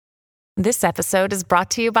This episode is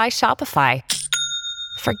brought to you by Shopify.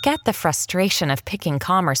 Forget the frustration of picking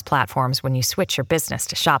commerce platforms when you switch your business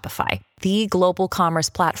to Shopify, the global commerce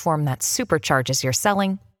platform that supercharges your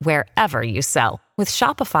selling wherever you sell. With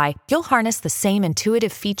Shopify, you'll harness the same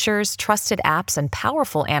intuitive features, trusted apps, and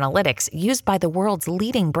powerful analytics used by the world's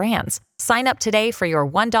leading brands. Sign up today for your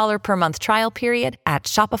 $1 per month trial period at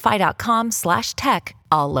shopify.com/tech,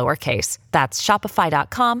 all lowercase. That's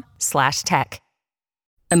shopify.com/tech.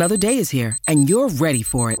 Another day is here, and you're ready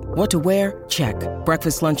for it. What to wear? Check.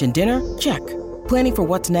 Breakfast, lunch, and dinner? Check. Planning for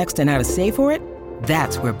what's next and how to save for it?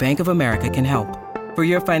 That's where Bank of America can help. For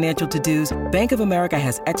your financial to-dos, Bank of America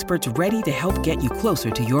has experts ready to help get you closer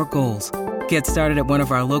to your goals. Get started at one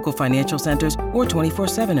of our local financial centers or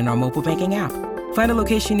 24/7 in our mobile banking app. Find a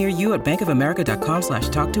location near you at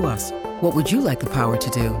bankofamerica.com/talktous. What would you like the power to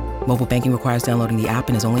do? Mobile banking requires downloading the app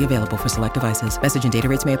and is only available for select devices. Message and data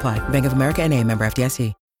rates may apply. Bank of America N.A., member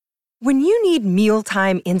FDIC. When you need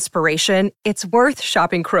mealtime inspiration, it's worth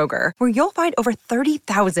shopping Kroger, where you'll find over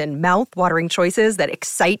 30,000 mouth-watering choices that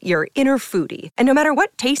excite your inner foodie. And no matter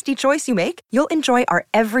what tasty choice you make, you'll enjoy our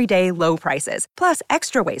everyday low prices, plus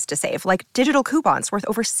extra ways to save, like digital coupons worth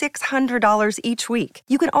over $600 each week.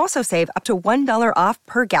 You can also save up to $1 off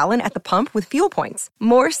per gallon at the pump with fuel points.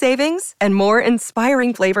 More savings and more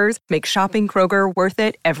inspiring flavors make shopping Kroger worth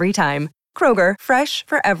it every time. Kroger, fresh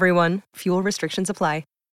for everyone. Fuel restrictions apply.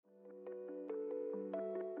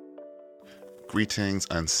 Greetings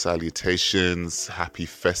and salutations. Happy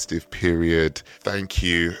festive period. Thank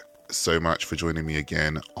you so much for joining me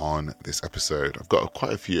again on this episode. I've got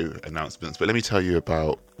quite a few announcements, but let me tell you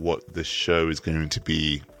about what the show is going to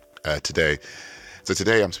be today. So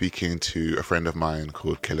today I'm speaking to a friend of mine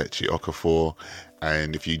called Kelechi Okafor,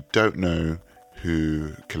 and if you don't know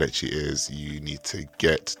who Kelechi is, you need to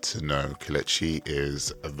get to know. Kelechi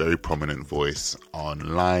is a very prominent voice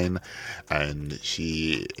online, and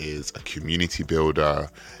she is a community builder.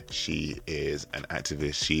 She is an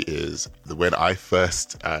activist. She is when I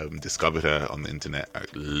first discovered her on the internet,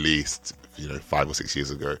 at least 5 or 6 years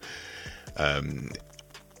ago.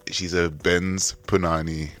 She's a Benz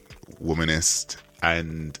Punani womanist,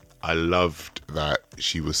 and I loved that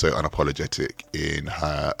she was so unapologetic in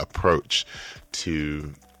her approach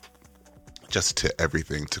to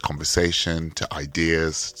everything, to conversation, to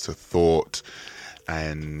ideas, to thought.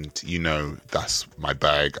 And, that's my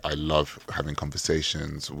bag. I love having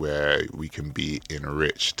conversations where we can be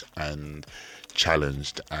enriched and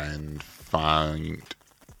challenged and find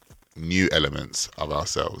new elements of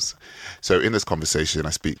ourselves. So in this conversation,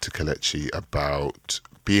 I speak to Kelechi about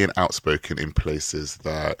being outspoken in places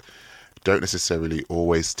that don't necessarily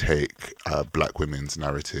always take Black women's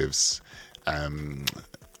narratives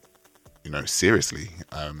seriously.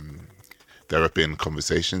 There have been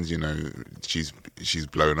conversations, she's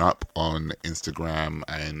blown up on Instagram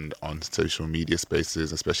and on social media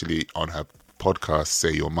spaces, especially on her podcast,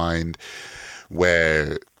 Say Your Mind,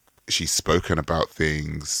 where she's spoken about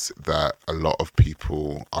things that a lot of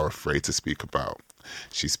people are afraid to speak about.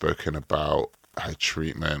 She's spoken about her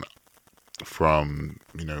treatment from,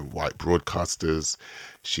 white broadcasters.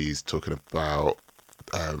 She's talking about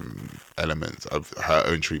elements of her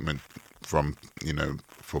own treatment from,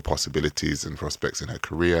 for possibilities and prospects in her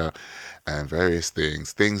career and various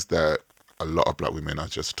things that a lot of Black women are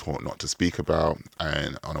just taught not to speak about,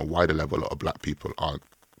 and on a wider level, a lot of Black people aren't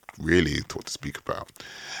really taught to speak about.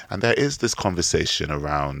 And there is this conversation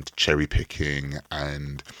around cherry picking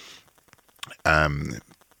and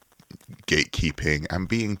gatekeeping and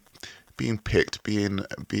being picked,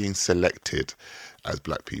 being selected as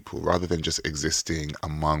Black people, rather than just existing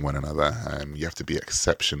among one another. You have to be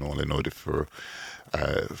exceptional in order for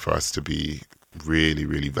us to be really,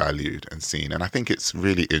 really valued and seen. And I think it's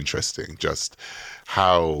really interesting just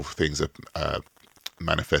how things are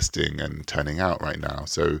manifesting and turning out right now.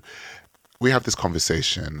 So we have this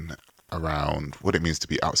conversation around what it means to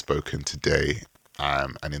be outspoken today,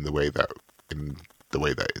 and in the way that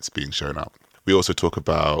it's being shown up. We also talk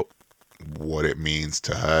about what it means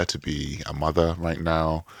to her to be a mother right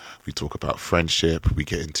now. We talk about friendship. We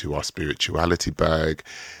get into our spirituality bag.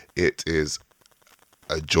 It is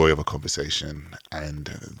a joy of a conversation.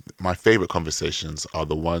 And my favorite conversations are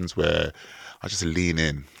the ones where I just lean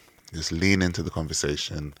into the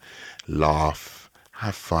conversation, laugh,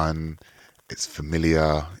 have fun. It's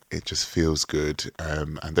familiar. It just feels good.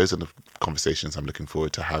 And those are the conversations I'm looking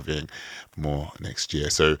forward to having more next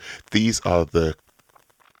year. So these are the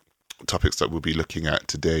topics that we'll be looking at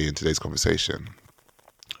today in today's conversation.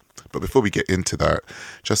 But before we get into that,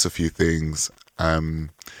 just a few things.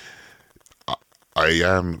 I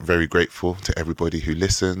am very grateful to everybody who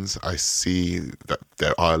listens. I see that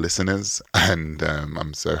there are listeners, and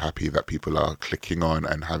I'm so happy that people are clicking on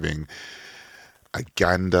and having a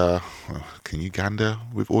gander. Well, can you gander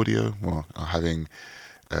with audio? Well, having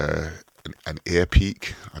an ear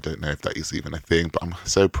peek. I don't know if that is even a thing, but I'm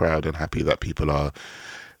so proud and happy that people are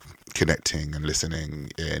connecting and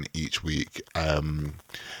listening in each week.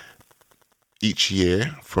 Each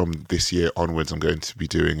year, from this year onwards, I'm going to be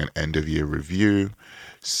doing an end of year review.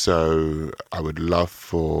 So I would love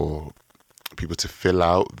for people to fill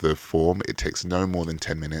out the form. It takes no more than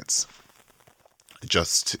 10 minutes.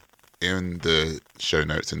 Just in the show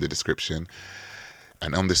notes, in the description.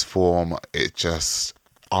 And on this form, it just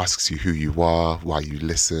asks you who you are, why you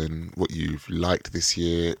listen, what you've liked this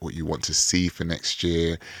year, what you want to see for next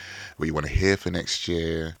year, what you want to hear for next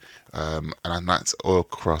year. And that's all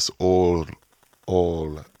across all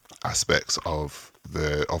aspects of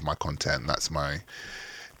my content. That's the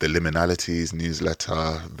Liminalities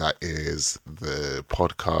newsletter, that is the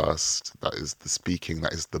podcast, that is the speaking,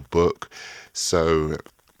 that is the book. So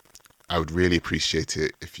I would really appreciate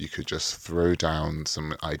it if you could just throw down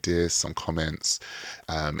some ideas, some comments.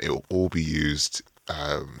 It will all be used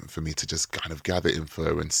for me to just kind of gather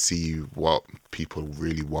info and see what people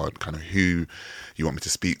really want, kind of who you want me to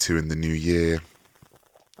speak to in the new year,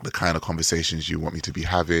 the kind of conversations you want me to be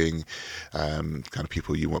having, kind of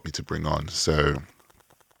people you want me to bring on. So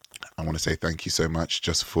I want to say thank you so much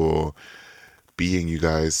just for being you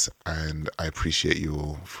guys, and I appreciate you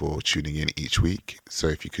all for tuning in each week. So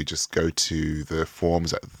if you could just go to the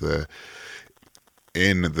forms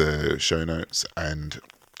in the show notes, and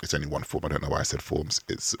it's only one form. I don't know why I said forms.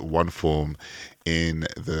 It's one form in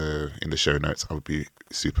the show notes. I would be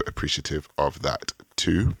super appreciative of that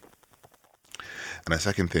too. And the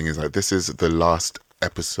second thing is, like, this is the last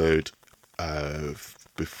episode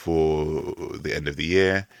before the end of the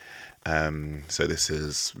year. So this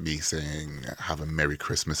is me saying have a Merry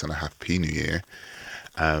Christmas and a Happy New Year.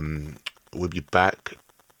 We'll be back.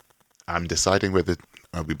 I'm deciding whether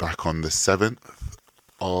I'll be back on the 7th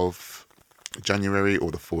of January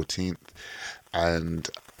or the 14th. And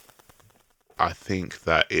I think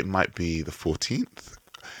that it might be the 14th.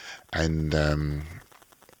 And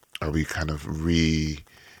I'll be kind of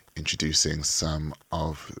reintroducing some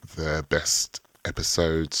of the best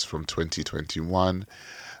episodes from 2021.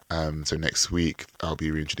 So next week I'll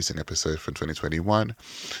be reintroducing an episode from 2021.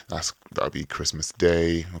 That'll be Christmas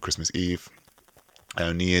Day or Christmas Eve. And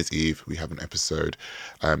on New Year's Eve we have an episode.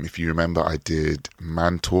 If you remember, I did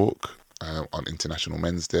Man Talk on International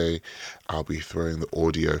Men's Day. I'll be throwing the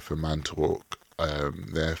audio for Man Talk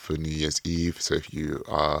there for New Year's Eve. So if you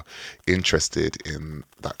are interested in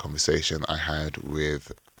that conversation I had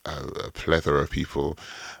with a plethora of people,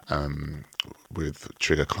 with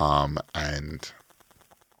Trigger Calm, and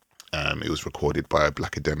it was recorded by a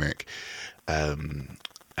Black academic,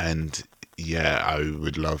 and yeah, I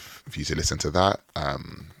would love for you to listen to that.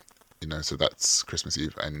 So that's Christmas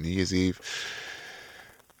Eve and New Year's Eve.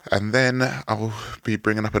 And then I'll be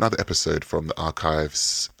bringing up another episode from the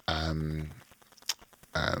archives on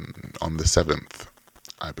the 7th,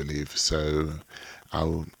 I believe. So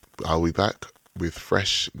I'll be back with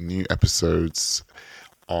fresh new episodes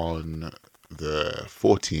on the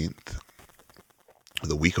 14th,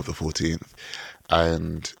 the week of the 14th.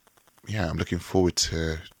 And yeah, I'm looking forward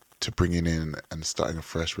to bringing in and starting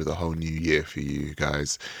afresh with a whole new year for you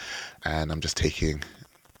guys. And I'm just taking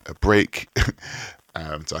a break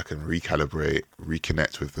so I can recalibrate,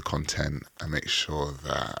 reconnect with the content, and make sure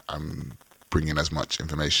that I'm bringing as much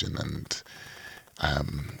information and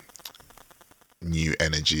new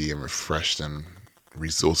energy and refreshed and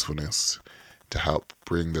resourcefulness to help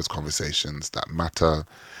bring those conversations that matter,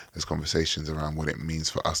 those conversations around what it means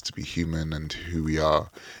for us to be human and who we are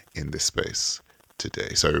in this space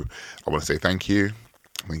today. So I want to say thank you.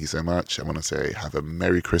 Thank you so much. I want to say have a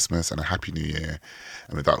Merry Christmas and a Happy New Year.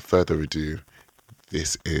 And without further ado,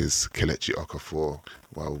 this is Kelechi Okafor,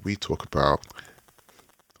 while we talk about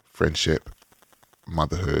friendship,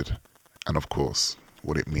 motherhood, and of course,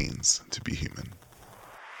 what it means to be human.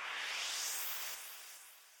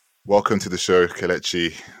 Welcome to the show,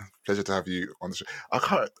 Kelechi. Pleasure to have you on the show.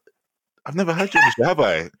 I've never had you on the show, have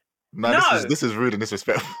I? No. This is rude and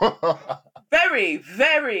disrespectful. Very,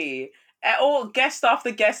 very. All guest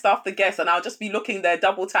after guest after guest, and I'll just be looking there,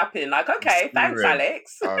 double tapping, like, okay, thanks,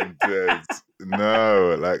 Alex. I'm dead.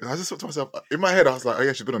 No, like, I just thought to myself, in my head, I was like, oh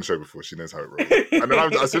yeah, she's been on the show before, she knows how it rolls. And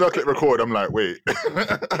then as soon as I click record, I'm like, wait.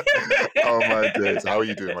 Oh my days. How are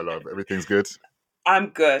you doing, my love? Everything's good? I'm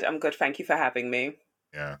good. Thank you for having me.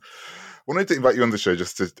 Yeah. I wanted to invite you on the show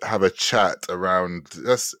just to have a chat around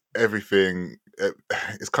just everything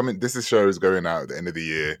it's coming. Show is going out at the end of the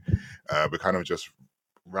year. We're kind of just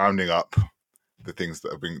rounding up the things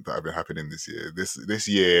that have been happening this year. This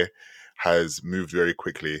year has moved very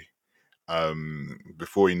quickly.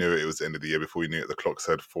 Before you knew it, it was the end of the year. Before you knew it, the clocks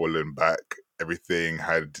had fallen back. Everything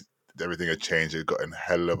had changed. It got a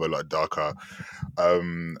hell of a lot darker.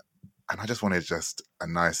 And I just wanted just a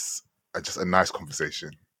nice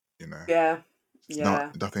conversation, you know. Yeah.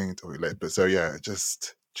 It's nothing to relate. But so yeah,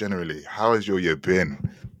 just generally, how has your year been?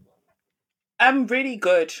 Really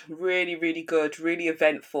good. Really, really good. Really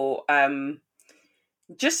eventful.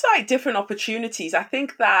 Just like different opportunities. I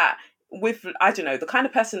think that with, I don't know, the kind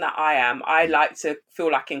of person that I am, I like to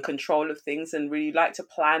feel like in control of things and really like to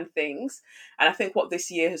plan things. And I think what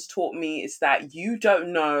this year has taught me is that you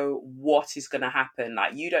don't know what is going to happen.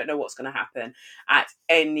 Like, you don't know what's going to happen at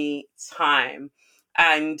any time.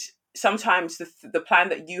 And sometimes the plan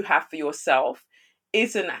that you have for yourself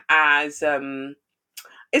isn't as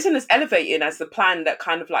elevating as the plan that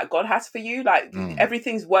kind of like God has for you. Like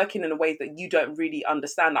everything's working in a way that you don't really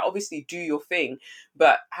understand. Like, obviously do your thing,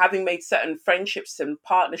 but having made certain friendships and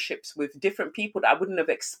partnerships with different people that I wouldn't have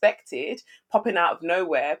expected popping out of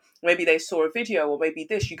nowhere, maybe they saw a video, or maybe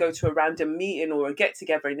you go to a random meeting or a get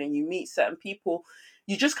together and then you meet certain people,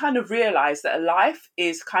 you just kind of realize that life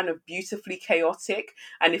is kind of beautifully chaotic.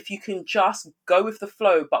 And if you can just go with the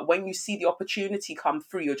flow, but when you see the opportunity come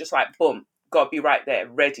through, you're just like, boom, got to be right there,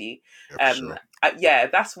 ready. Sure.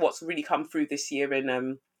 That's what's really come through this year.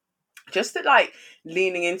 And just that, like,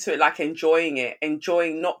 leaning into it, like enjoying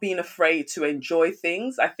not being afraid to enjoy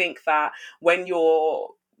things. I think that when you're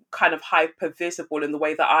kind of hyper visible in the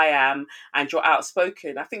way that I am and you're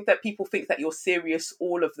outspoken, I think that people think that you're serious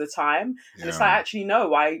all of the time. And it's like, actually,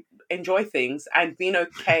 no, I enjoy things, and being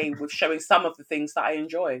okay with showing some of the things that I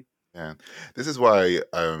enjoy. Yeah, this is why,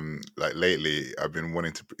 like lately, I've been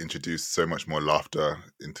wanting to introduce so much more laughter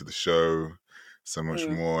into the show, so much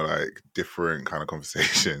more like different kind of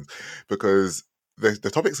conversations, because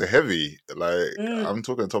the topics are heavy. Like I'm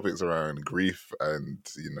talking topics around grief and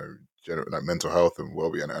like mental health and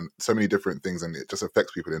well-being and so many different things, and it just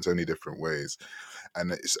affects people in so many different ways.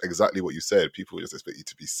 And it's exactly what you said. People just expect you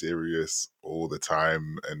to be serious all the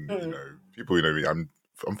time, and people, me,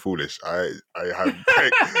 I'm foolish. I have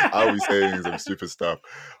like, I'll be saying some stupid stuff,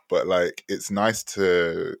 but like it's nice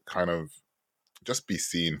to kind of just be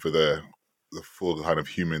seen for the full kind of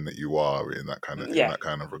human that you are in that kind of in that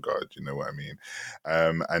kind of regard. You know what I mean?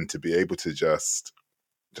 And to be able to just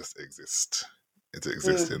exist,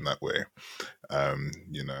 in that way,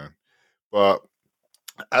 But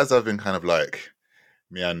as I've been kind of like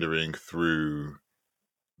meandering through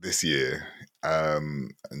this year,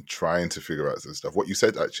 and trying to figure out some stuff. What you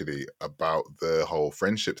said actually about the whole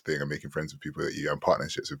friendship thing and making friends with people and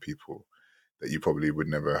partnerships with people that you probably would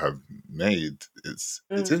never have made. It's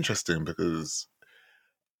interesting because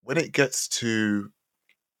when you get to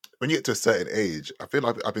a certain age, I feel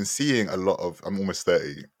like I've been seeing a lot of. I'm almost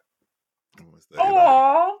 30.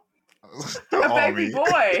 Aww. A baby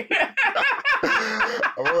boy.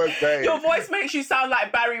 I'm almost 30. Your voice makes you sound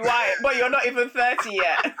like Barry White, but you're not even 30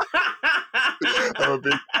 yet. I'm a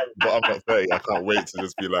big man, but I'm not 30. I can't wait to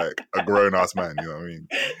just be like a grown-ass man, you know what I mean?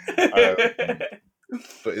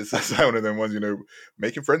 But it's one of them ones,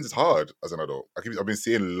 making friends is hard as an adult. I've been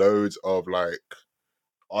seeing loads of like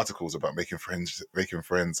articles about making friends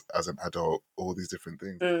as an adult, all these different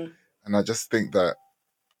things. And I just think that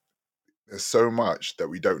there's so much that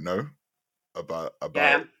we don't know about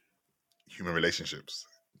human relationships.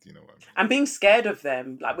 You know what I mean? And being scared of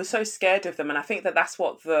them. Like, we're so scared of them. And I think that that's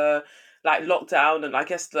what the like lockdown and I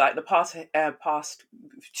guess like the past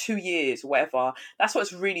 2 years or whatever, that's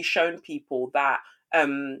what's really shown people that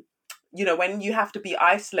when you have to be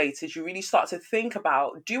isolated, you really start to think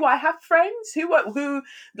about, do I have friends?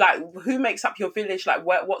 Who makes up your village? Like,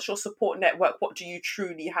 what's your support network? What do you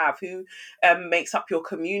truly have? Who makes up your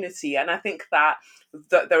community? And I think that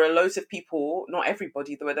there are loads of people, not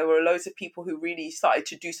everybody, there were loads of people who really started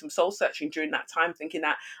to do some soul searching during that time, thinking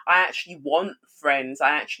that I actually want friends.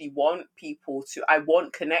 I actually want I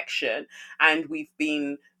want connection. And we've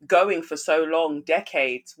been going for so long,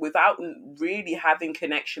 decades, without really having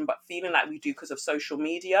connection, but feeling like we do because of social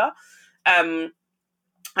media. And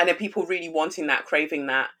then people really wanting that, craving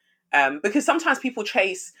that. Because sometimes people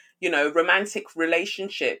chase, romantic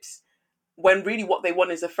relationships when really what they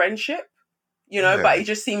want is a friendship. But it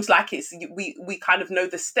just seems like we kind of know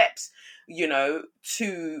the steps,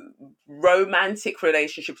 to romantic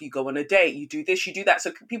relationships. You go on a date, you do this, you do that.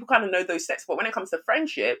 So people kind of know those steps. But when it comes to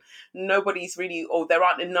friendship, nobody's really, there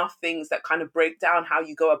aren't enough things that kind of break down how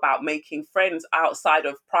you go about making friends outside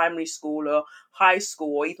of primary school or high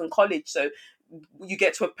school or even college. So you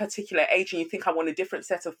get to a particular age and you think I want a different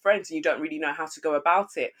set of friends and you don't really know how to go about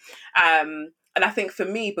it. And I think for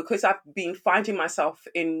me, because I've been finding myself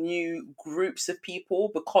in new groups of people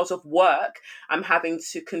because of work, I'm having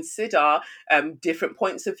to consider different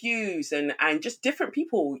points of views and just different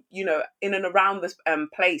people, you know, in and around this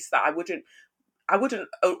place that I wouldn't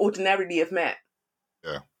ordinarily have met.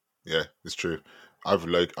 Yeah, it's true.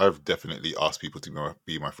 I've definitely asked people to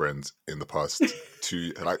be my friends in the past.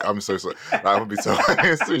 I'm so sorry. Like, I would be so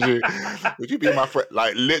honest with you. Would you be my friend?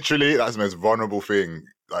 Like, literally, that's the most vulnerable thing.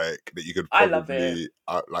 Like, that you could probably.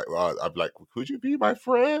 I love it. I'm like, could you be my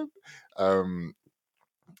friend? And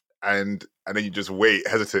then you just wait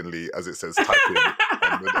hesitantly as it says typing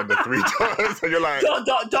and the 3 dots, and you're like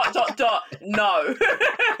dot. No.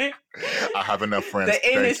 I have enough friends.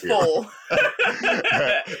 The in is full.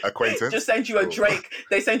 Acquaintance. Just send you a Drake.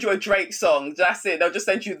 They send you a Drake song. That's it. They'll just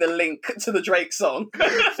send you the link to the Drake song.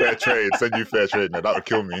 Fair trade. Send you fair trade. No, that would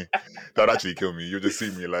kill me. That would actually kill me. You'll just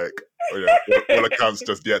see me like, oh yeah, all accounts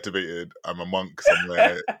just deactivated. I'm a monk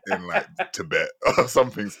somewhere in like Tibet or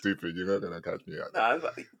something stupid. You know, then I catch me. No,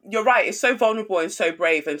 you're right. It's so vulnerable and so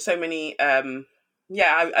brave, and so many.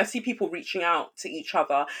 I see people reaching out to each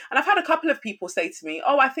other, and I've had a couple of people say to me,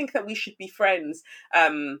 "Oh, I think that we should be friends."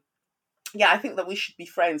 I think that we should be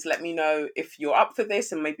friends. Let me know if you're up for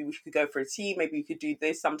this, and maybe we could go for a tea. Maybe we could do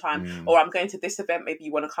this sometime, or I'm going to this event. Maybe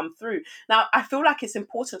you want to come through. Now, I feel like it's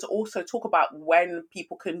important to also talk about when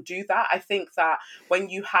people can do that. I think that when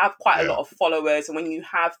you have quite a lot of followers, and when you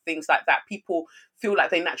have things like that, people feel like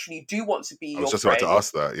they naturally do want to be your friend. I was just about to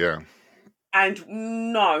ask that, yeah. And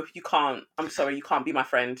no, you can't. I'm sorry, you can't be my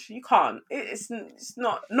friend. You can't. It's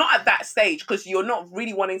not at that stage, because you're not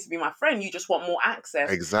really wanting to be my friend. You just want more access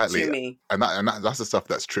to me. And that's the stuff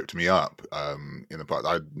that's tripped me up in the past.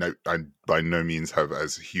 I by no means have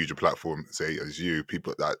as huge a platform, say, as you,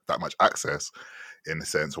 people that much access in a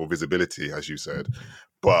sense, or visibility, as you said.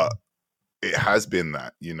 But it has been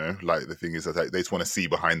that, you know, like the thing is that they just want to see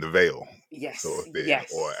behind the veil, sort of thing,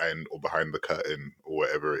 or behind the curtain, or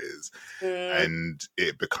whatever it is, and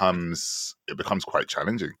it becomes quite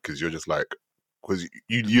challenging, because you're just like, because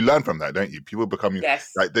you learn from that, don't you? People become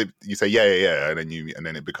like you say yeah, and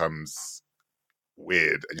then it becomes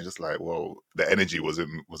weird, and you're just like, well, the energy wasn't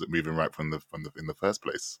moving right from in the first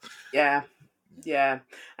place. Yeah.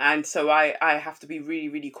 And so I have to be really,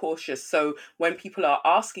 really cautious. So when people are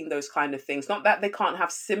asking those kind of things, not that they can't have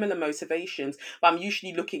similar motivations, but I'm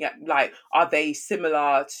usually looking at, like, are they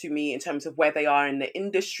similar to me in terms of where they are in the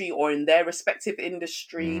industry or in their respective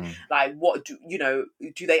industry? Like, what do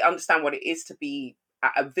they understand what it is to be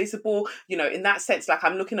visible, you know, in that sense? Like,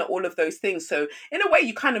 I'm looking at all of those things. So in a way,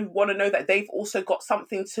 you kind of want to know that they've also got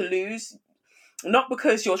something to lose. Not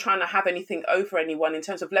because you're trying to have anything over anyone in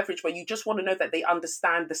terms of leverage, but you just want to know that they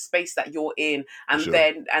understand the space that you're in,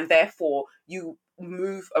 and therefore you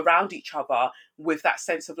move around each other with that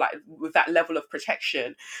sense of, like, with that level of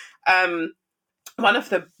protection. One of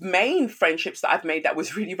the main friendships that I've made that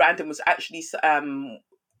was really random was actually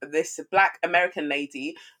this Black American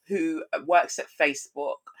lady who works at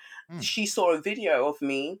Facebook. She saw a video of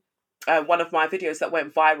me, one of my videos that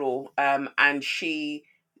went viral, and she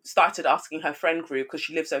started asking her friend group, because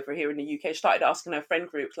she lives over here in the UK, started asking her friend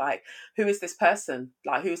group, like, who is this person?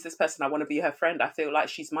 Like, who is this person? I want to be her friend. I feel like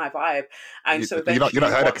she's my vibe. And so you're not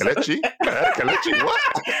heard of Kelechi? Kelechi, what?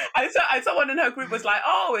 And someone in her group was like,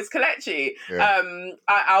 oh, it's Kelechi. Yeah.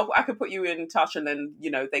 I could put you in touch. And then, you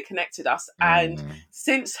know, they connected us. And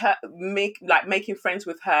since making friends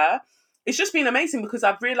with her, it's just been amazing, because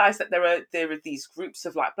I've realized that there are these groups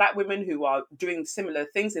of, like, Black women who are doing similar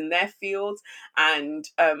things in their fields, and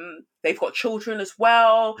they've got children as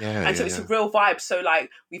well. It's a real vibe. So,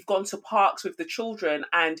 like, we've gone to parks with the children,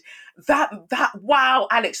 and that wow,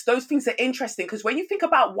 Alex, those things are interesting, because when you think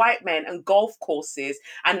about white men and golf courses,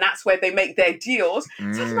 and that's where they make their deals,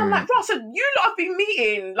 sometimes I'm like, Ross, you lot have been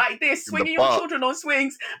meeting like this, swinging your children on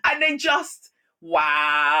swings, and then just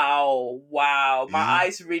wow, my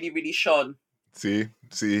eyes really, really shone. See,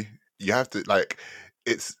 you have to, like,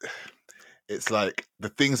 it's like the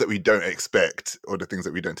things that we don't expect, or the things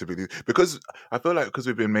that we don't typically, because I feel like, because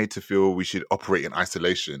we've been made to feel we should operate in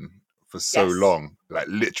isolation for so long, like,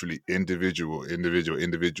 literally individual.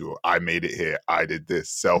 I made it here. I did this.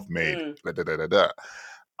 Self-made.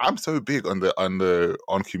 I'm so big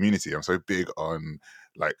on community. I'm so big on,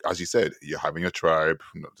 like, as you said, you're having a tribe,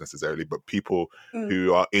 not necessarily, but people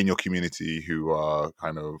who are in your community, who are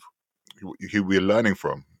kind of who we're learning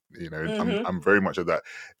from. You know, I'm very much of that.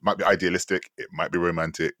 It might be idealistic, it might be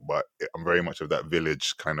romantic, but I'm very much of that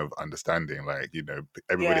village kind of understanding. Like, you know,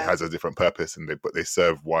 everybody has a different purpose, but they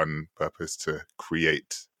serve one purpose, to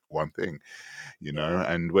create one thing, you know.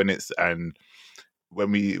 And when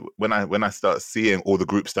I start seeing all the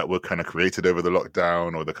groups that were kind of created over the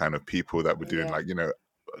lockdown, or the kind of people that were doing like, you know,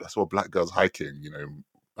 I saw Black Girls Hiking, you know,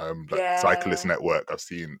 like Cyclist Network. I've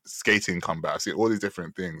seen skating come back. I've seen all these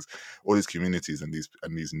different things, all these communities, and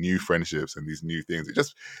these new friendships and these new things. It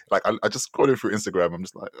just like I just scrolling through Instagram. I'm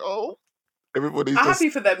just like, oh, everybody's I'm just happy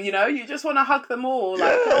for them, you know. You just want to hug them all,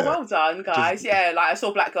 like, oh, well done, guys. Like I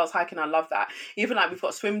saw Black Girls Hiking. I love that. Even like we've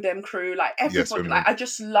got Swim Dem crew, like everybody. Like I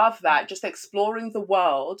just love that. Just exploring the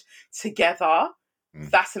world together.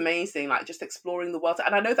 That's amazing. Like just exploring the world.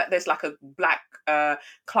 And I know that there's like a Black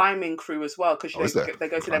climbing crew as well, because they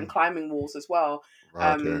go to them climbing walls as well.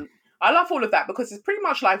 Right, I love all of that because it's pretty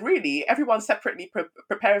much like really everyone's separately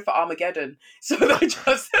preparing for Armageddon. So they're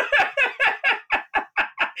just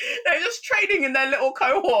they're just training in their little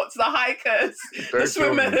cohorts, the hikers, the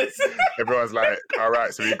swimmers. Everyone's like, all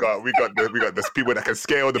right, so we got the people that can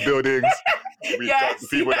scale the buildings. We got the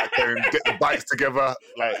people that can get the bikes together,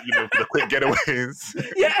 like, you know, for the quick getaways.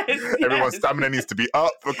 Everyone's stamina needs to be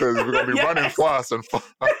up because we're gonna be running fast and fast.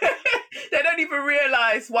 They don't even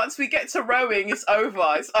realise once we get to rowing, it's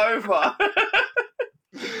over. It's over.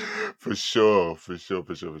 For sure.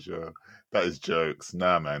 That is jokes.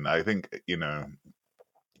 Nah, man. I think, you know,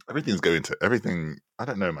 everything's going to everything. I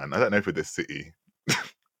don't know, man. I don't know for this city.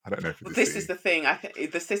 I don't know for this city. Is the thing.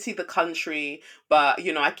 The city, the country, but,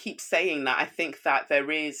 you know, I keep saying that I think that there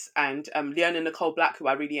is, and Leona Nicole Black, who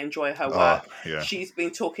I really enjoy her work, she's been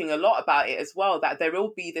talking a lot about it as well, that there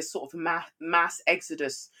will be this sort of mass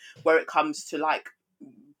exodus where it comes to like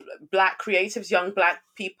Black creatives, young Black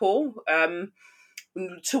people,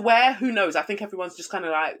 to where, who knows, I think everyone's just kind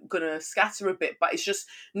of like gonna scatter a bit, but it's just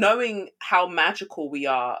knowing how magical we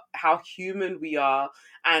are, how human we are,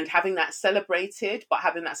 and having that celebrated, but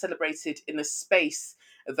having that celebrated in a space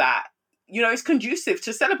that, you know, is conducive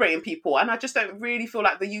to celebrating people. And I just don't really feel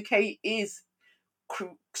like the UK is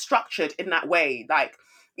structured in that way. Like,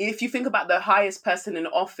 if you think about the highest person in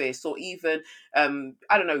office, or even, I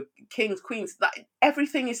don't know, kings, queens, like,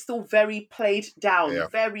 everything is still very played down,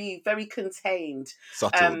 very, very contained.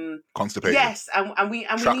 Subtle, constipated. Yes, and we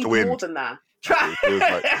need more than that.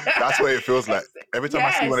 That's what it feels like. Every time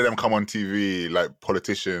I see one of them come on TV, like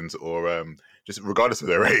politicians or just regardless of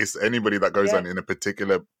their race, anybody that goes on in a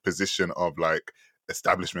particular position of like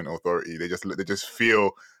establishment authority, they just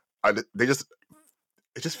feel, it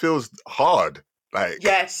just feels hard. Like,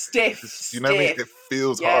 stiff. You know what I mean? It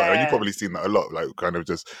feels hard. And you've probably seen that a lot, like kind of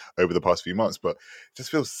just over the past few months, but it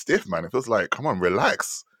just feels stiff, man. It feels like, come on,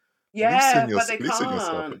 relax. Yeah, but they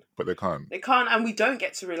can't. But they can't. They can't, and we don't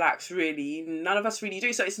get to relax, really. None of us really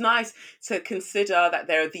do. So it's nice to consider that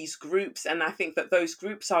there are these groups, and I think that those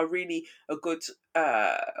groups are really a good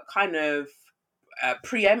kind of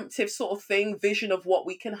preemptive sort of thing, vision of what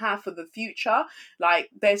we can have for the future. Like,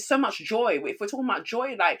 there's so much joy. If we're talking about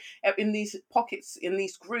joy, like in these pockets, in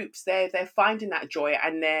these groups, they're finding that joy,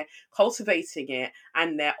 and they're cultivating it,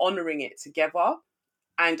 and they're honouring it together.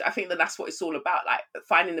 And I think that that's what it's all about, like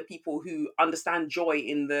finding the people who understand joy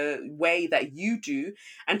in the way that you do,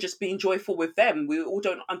 and just being joyful with them. We all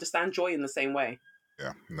don't understand joy in the same way.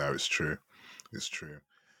 Yeah, no, it's true. It's true.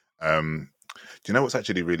 Do you know what's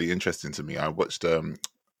actually really interesting to me? I watched, I don't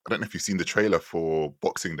know if you've seen the trailer for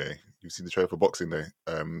Boxing Day. You've seen the trailer for Boxing Day?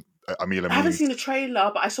 Amil Amin. I haven't seen the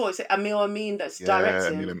trailer, but I saw it's Amil Amin that's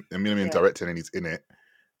directing. Amil Amin directing, and he's in it.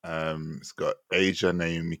 It's got Aja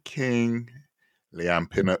Naomi King, Leanne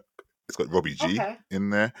Pinnock. It's got Robbie G in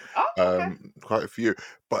there. Quite a few.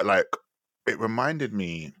 But like, it reminded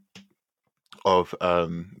me of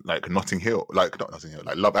like Notting Hill. Like, not Notting Hill,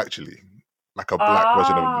 like Love Actually. Like a black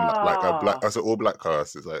version of, like a black, as an all black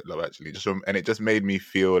cast. It's like Love Actually. And it just made me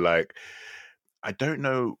feel like, I don't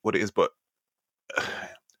know what it is, but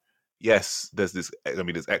yes, there's this, I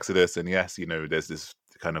mean, there's Exodus, and yes, you know, there's this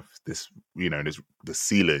kind of this, you know, there's the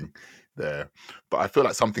ceiling there, but I feel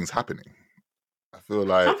like something's happening. I feel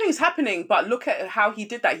like something's happening, but look at how he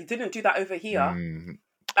did that. He didn't do that over here.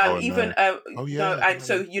 So,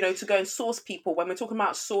 you know, to go and source people, when we're talking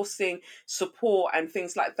about sourcing support and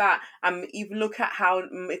things like that, even look at how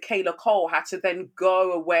Michaela Cole had to then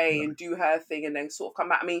go away and do her thing and then sort of come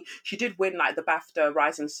back. I mean, she did win like the BAFTA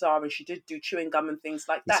Rising Star, and she did do Chewing Gum and things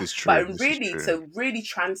like that. This is true. But to really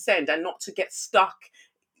transcend and not to get stuck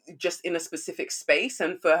just in a specific space,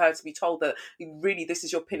 and for her to be told that really this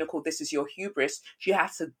is your pinnacle, this is your hubris, she had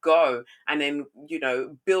to go and then, you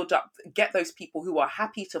know, build up, get those people who are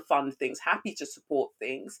happy to fund things, happy to support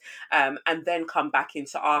things, and then come back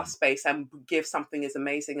into our space and give something as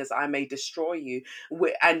amazing as I May Destroy You.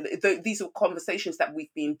 And these are conversations that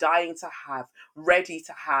we've been dying to have, ready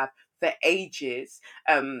to have for ages,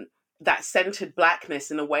 that centered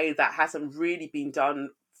Blackness in a way that hasn't really been done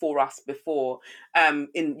for us before,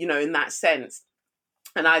 in that sense.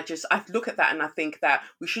 And I look at that and I think that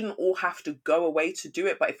we shouldn't all have to go away to do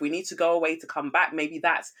it. But if we need to go away to come back, maybe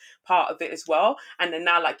that's part of it as well. And then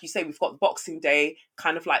now, like you say, we've got Boxing Day,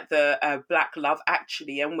 kind of like the Black Love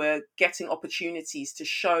Actually, and we're getting opportunities to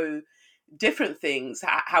show different things.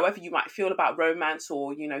 However you might feel about romance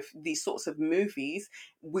or, these sorts of movies,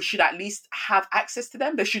 we should at least have access to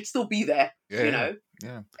them. They should still be there, Yeah.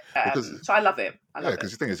 So I love it.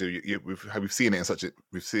 Because the thing is, we've seen it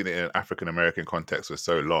we've seen it in an African American context for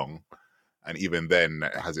so long, and even then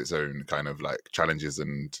it has its own kind of like challenges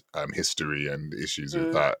and history and issues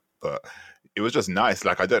with that. But it was just nice.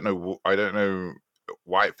 Like I don't know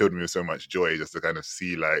why it filled me with so much joy just to kind of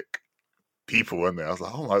see like people in there. I was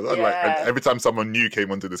like, oh my god! Like every time someone new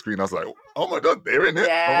came onto the screen, I was like, oh my god, they're in it!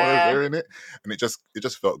 Yeah. Oh my god, they're in it! And it just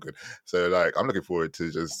felt good. So like, I'm looking forward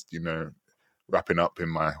to just wrapping up in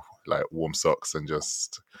my like warm socks and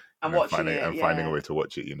just finding a way to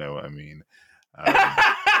watch it. You know what I mean?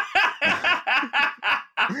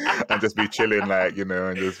 And just be chilling, like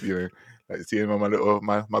and just like seeing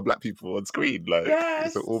my black people on screen, like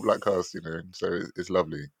it's an all black cast, So it's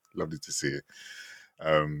lovely to see it.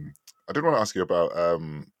 I did want to ask you about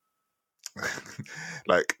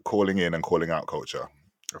like calling in and calling out culture.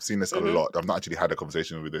 I've seen this a lot. I've not actually had a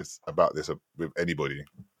conversation about this with anybody,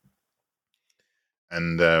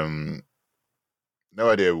 and no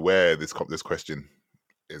idea where this question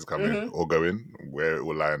is coming or going, where it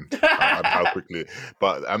will land, and how quickly.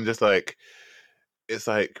 But I'm just like, it's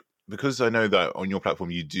like, because I know that on your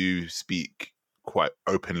platform you do speak quite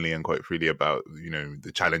openly and quite freely about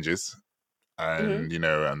the challenges and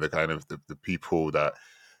and the kind of the people that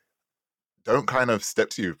don't kind of step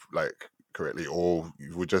to you like correctly, or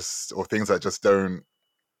things that just don't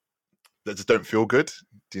feel good.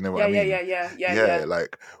 Do you know what I mean? Yeah.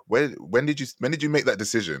 Like when did you make that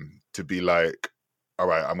decision to be like, all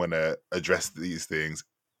right, I'm gonna address these things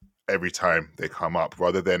every time they come up,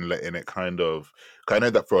 rather than letting it kind of? Cause I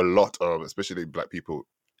know that for a lot of, especially black people,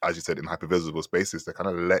 as you said, in hypervisible spaces, they kind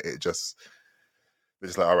of let it just. They're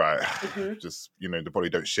just like, all right, just they probably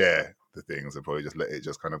don't share the things. They probably just let it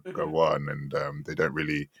just kind of go on, and they don't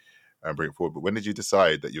really bring it forward. But when did you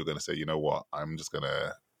decide that you're going to say, you know what, I'm just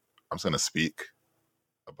gonna speak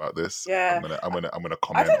about this. Yeah, I'm gonna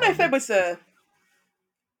comment. I don't know if there was a.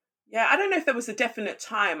 Yeah, I don't know if there was a definite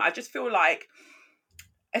time. I just feel like,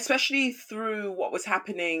 especially through what was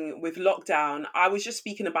happening with lockdown, I was just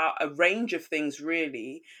speaking about a range of things,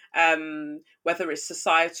 really, whether it's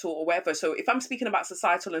societal or whatever. So if I'm speaking about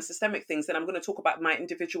societal and systemic things, then I'm going to talk about my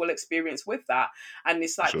individual experience with that. And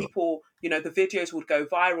it's like people, the videos would go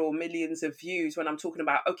viral, millions of views when I'm talking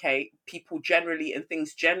about, okay, people generally and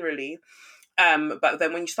things generally. But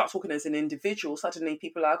then when you start talking as an individual, suddenly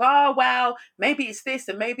people are like, oh, well, maybe it's this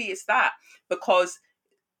and maybe it's that, because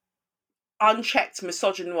unchecked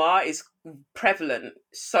misogynoir is prevalent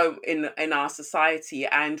so in our society.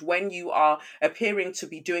 And when you are appearing to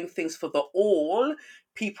be doing things for the all,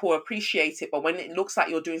 people appreciate it. But when it looks like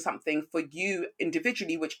you're doing something for you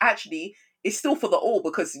individually, which actually is still for the all,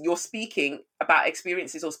 because you're speaking about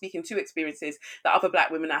experiences or speaking to experiences that other black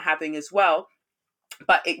women are having as well.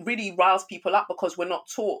 But it really riles people up because we're not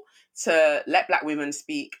taught to let black women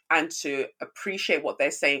speak and to appreciate what they're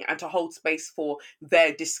saying and to hold space for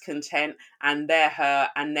their discontent and their hurt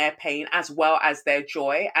and their pain, as well as their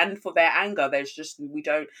joy and for their anger. We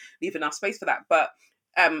don't leave enough space for that. But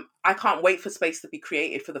I can't wait for space to be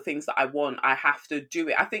created for the things that I want. I have to do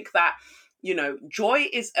it. I think that, joy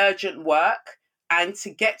is urgent work. And to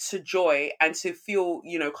get to joy and to feel,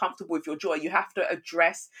 comfortable with your joy, you have to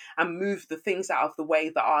address and move the things out of the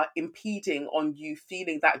way that are impeding on you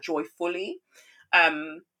feeling that joy fully.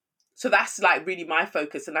 So that's like really my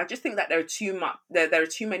focus. And I just think that there are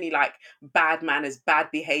too many like bad manners, bad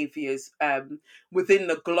behaviors within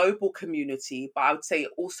the global community. But I would say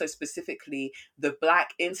also specifically the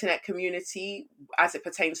Black internet community as it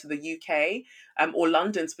pertains to the UK or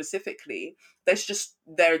London specifically. There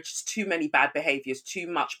are just too many bad behaviors, too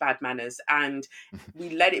much bad manners. And we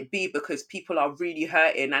let it be because people are really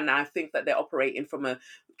hurting. And I think that they're operating from a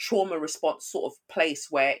trauma response sort of place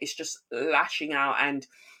where it's just lashing out and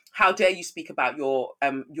how dare you speak about your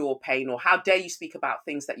pain, or how dare you speak about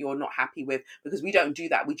things that you're not happy with, because we don't do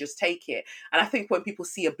that. We just take it. And I think when people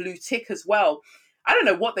see a blue tick as well, I don't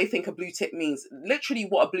know what they think a blue tick means. Literally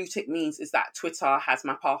what a blue tick means is that Twitter has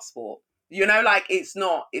my passport. Like it's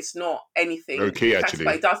not anything. Okay, actually.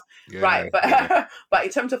 But it does, yeah, right. But yeah. But in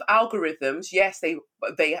terms of algorithms, yes,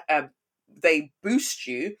 they boost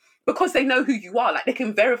you because they know who you are. Like, they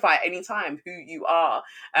can verify at any time who you are,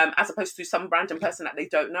 as opposed to some random person that they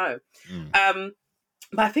don't know.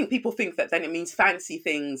 But I think people think that then it means fancy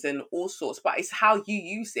things and all sorts, but it's how you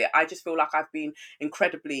use it. I just feel like I've been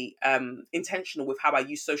incredibly intentional with how I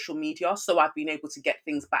use social media. So I've been able to get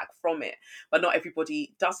things back from it, but not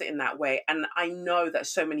everybody does it in that way. And I know that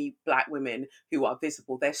so many Black women who are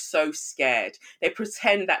visible, they're so scared. They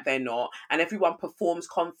pretend that they're not, and everyone performs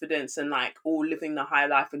confidence and like all living the high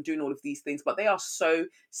life and doing all of these things, but they are so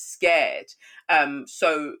scared.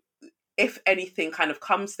 So if anything kind of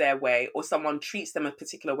comes their way or someone treats them a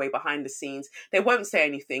particular way behind the scenes, they won't say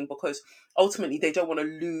anything because ultimately they don't want to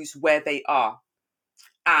lose where they are.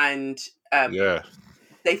 And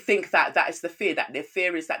they think that that is the fear, that their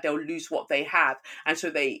fear is that they'll lose what they have. And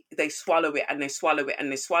so they swallow it and they swallow it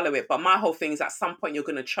and they swallow it. But my whole thing is at some point you're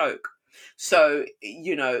going to choke. So,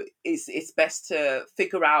 you know, it's best to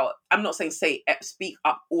figure out, I'm not saying speak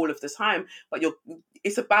up all of the time, but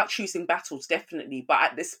it's about choosing battles, definitely. But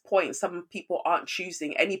at this point, some people aren't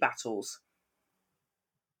choosing any battles.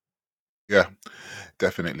 Yeah,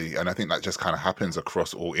 definitely. And I think that just kind of happens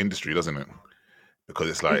across all industry, doesn't it? Because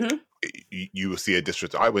it's like, you will see a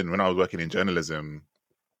disrespect. When I was working in journalism,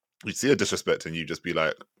 you'd see a disrespect and you just be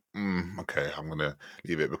like, okay, I'm gonna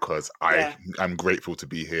leave it because I'm grateful to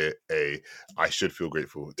be here. I should feel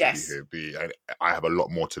grateful to be here. I have a lot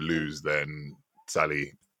more to lose than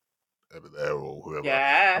Sally over there or whoever.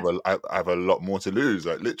 I have a lot more to lose.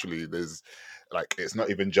 Like, literally, there's like, it's not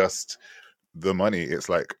even just the money. It's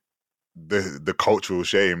like the cultural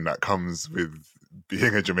shame that comes with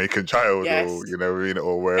being a Jamaican child, or you know,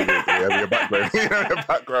 or wherever your background, your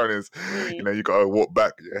background is. You know, you gotta walk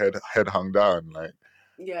back, your head hung down, like.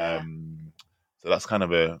 So that's kind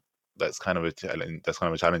of a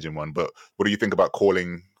challenging one. But what do you think about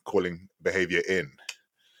calling behavior in?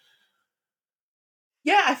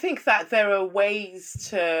 Yeah, I think that there are ways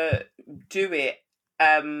to do it.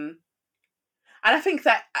 And I think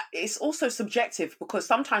that it's also subjective because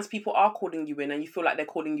sometimes people are calling you in and you feel like they're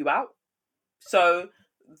calling you out. So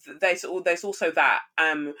there's also that.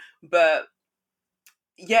 But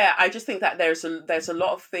yeah, I just think that there's a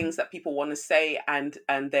lot of things that people want to say and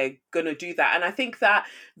they're gonna do that. And I think that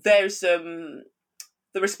there's the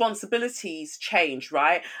responsibilities change,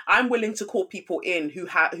 right? I'm willing to call people in who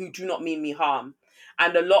do not mean me harm.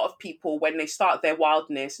 And a lot of people, when they start their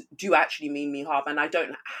wildness, do actually mean me harm. And I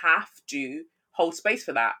don't have to hold space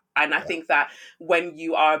for that. And I think that when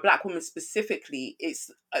you are a Black woman specifically,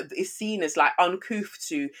 it's seen as like uncouth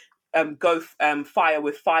to go fire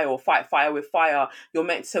with fire or fight fire with fire. You're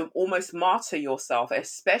meant to almost martyr yourself,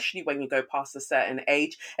 especially when you go past a certain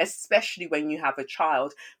age, especially when you have a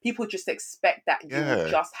child. People just expect that you will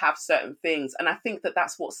just have certain things. And I think that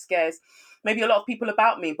that's what scares maybe a lot of people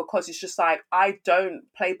about me, because it's just like, I don't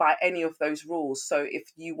play by any of those rules. So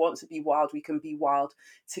if you want to be wild, we can be wild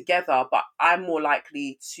together. But I'm more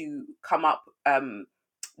likely to come up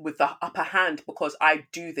with the upper hand because I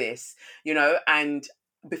do this, you know, and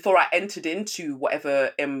before I entered into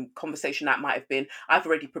whatever conversation that might have been, I've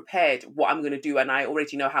already prepared what I'm going to do and I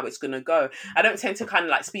already know how it's going to go. I don't tend to kind of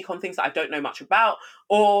like speak on things that I don't know much about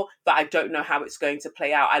or that I don't know how it's going to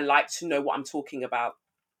play out. I like to know what I'm talking about.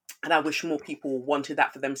 And I wish more people wanted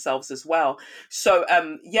that for themselves as well. So,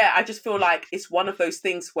 I just feel like it's one of those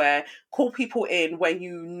things where call people in when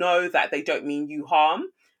you know that they don't mean you harm.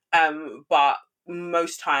 But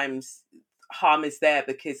most times harm is there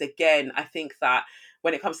because, again, I think that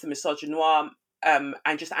when it comes to misogynoir and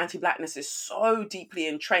just anti-Blackness is so deeply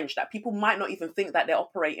entrenched that people might not even think that they're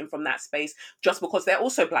operating from that space just because they're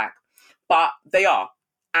also Black. But they are.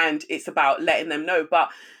 And it's about letting them know. But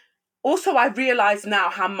also, I realise now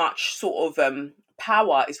how much sort of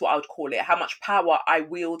power is what I would call it, how much power I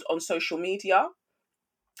wield on social media.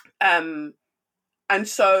 And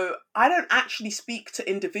so I don't actually speak to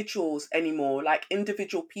individuals anymore, like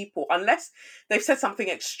individual people, unless they've said something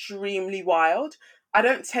extremely wild. I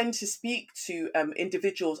don't tend to speak to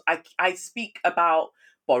individuals. I speak about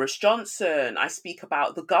Boris Johnson. I speak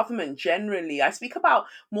about the government generally. I speak about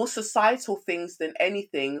more societal things than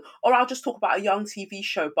anything. Or I'll just talk about a young TV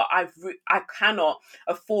show, but I cannot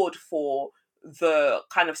afford for the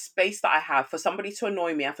kind of space that I have for somebody to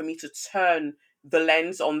annoy me and for me to turn the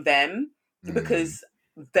lens on them, because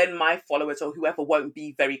then my followers or whoever won't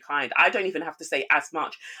be very kind. I don't even have to say as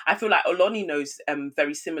much. I feel like Oloni knows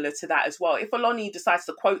very similar to that as well. If Oloni decides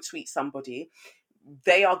to quote tweet somebody,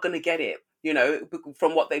 they are going to get it, you know,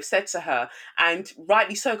 from what they've said to her. And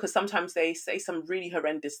rightly so, because sometimes they say some really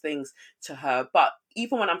horrendous things to her. But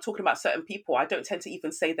even when I'm talking about certain people, I don't tend to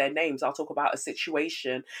even say their names. I'll talk about a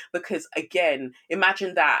situation because, again,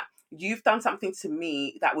 imagine that you've done something to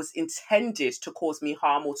me that was intended to cause me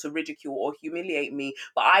harm or to ridicule or humiliate me,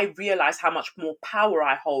 but I realize how much more power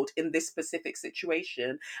I hold in this specific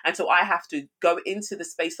situation. And so I have to go into the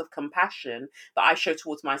space of compassion that I show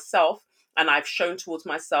towards myself, and I've shown towards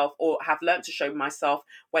myself, or have learned to show myself,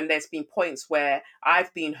 when there's been points where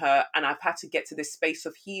I've been hurt and I've had to get to this space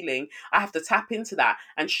of healing. I have to tap into that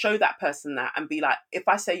and show that person that, and be like, if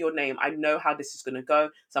I say your name, I know how this is going to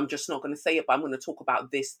go. So I'm just not going to say it, but I'm going to talk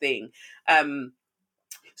about this thing.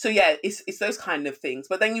 So yeah, it's those kind of things.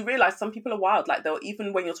 But then you realize some people are wild. Like, they'll,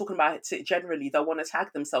 even when you're talking about it generally, they'll want to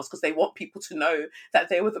tag themselves because they want people to know that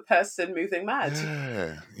they were the person moving mad.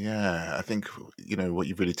 Yeah. I think, what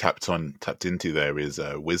you've really tapped into there is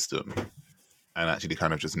wisdom, and actually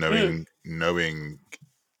kind of just knowing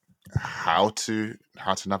how to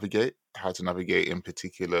navigate in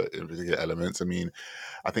particular elements. I mean,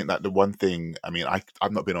 I think that the one thing,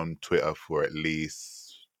 I've not been on Twitter for at least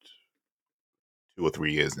 2 or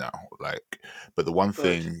 3 years now, but the one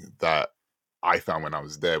thing that I found when I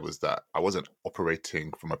was there was that I wasn't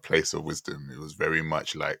operating from a place of wisdom. It was very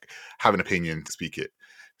much like, have an opinion, speak it,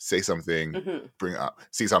 say something, bring it up,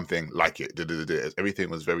 see something, like it, everything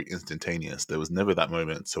was very instantaneous. There was never that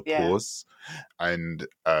moment to pause. And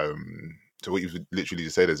so what you've literally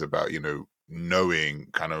just said is about, knowing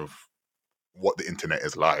kind of what the internet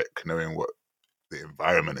is like, knowing what the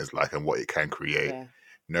environment is like and what it can create.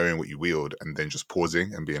 Knowing what you wield, and then just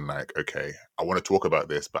pausing and being like, okay, I want to talk about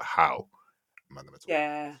this, but how am I going to talk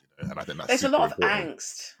about this? And I think that's there's a lot important. of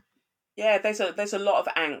angst. Yeah, there's a lot of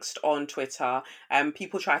angst on Twitter, and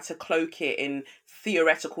people try to cloak it in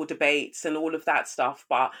theoretical debates and all of that stuff,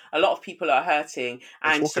 but a lot of people are hurting,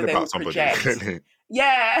 and so they will project.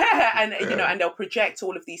 Yeah, and and they'll project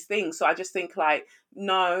all of these things. So I just think, like,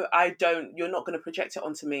 no, I don't. You're not going to project it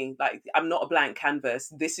onto me. Like, I'm not a blank canvas.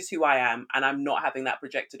 This is who I am, and I'm not having that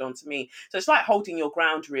projected onto me. So it's like holding your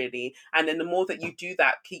ground, really. And then the more that you do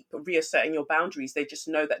that, keep reasserting your boundaries, they just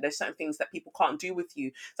know that there's certain things that people can't do with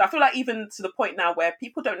you. So I feel like, even to the point now where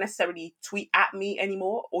people don't necessarily tweet at me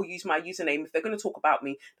anymore or use my username. If they're going to talk about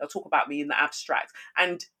me, they'll talk about me in the abstract.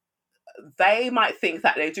 And they might think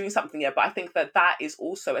that they're doing something here, but I think that that is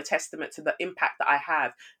also a testament to the impact that I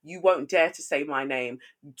have. You won't dare to say my name,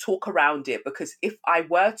 talk around it, because if I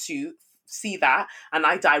were to see that and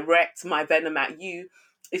I direct my venom at you,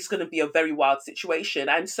 it's going to be a very wild situation.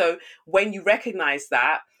 And so when you recognize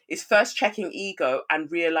that, it's first checking ego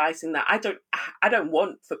and realizing that I don't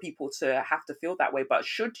want for people to have to feel that way. But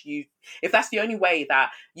should you, if that's the only way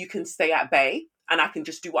that you can stay at bay and I can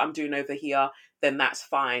just do what I'm doing over here, then that's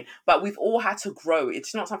fine. But we've all had to grow.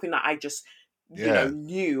 It's not something that I just,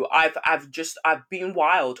 knew. I've been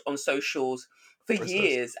wild on socials for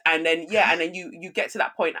years. And then, you get to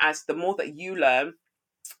that point, as the more that you learn,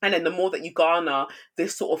 and then the more that you garner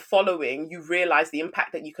this sort of following, you realize the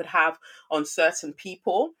impact that you could have on certain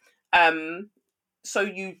people. So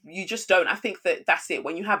you just don't. I think that that's it.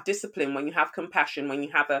 When you have discipline, when you have compassion, when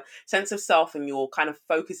you have a sense of self, and you're kind of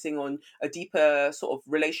focusing on a deeper sort of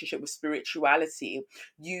relationship with spirituality,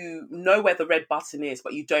 you know where the red button is,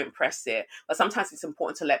 but you don't press it. But sometimes it's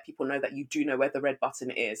important to let people know that you do know where the red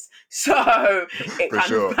button is. So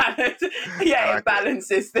it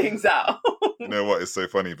balances things out. You know what? It's so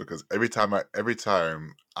funny because every time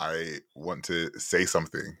I want to say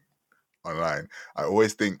something online, I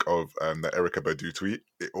always think of the Erykah Badu tweet.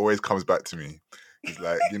 It always comes back to me. He's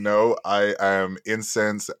like, I am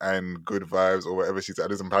incense and good vibes, or whatever she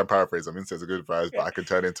said. I'm paraphrase. I'm incense and good vibes, but I can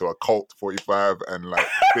turn into a cult 45 and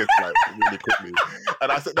this really quickly.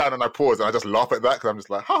 And I sit down and I pause and I just laugh at that because I'm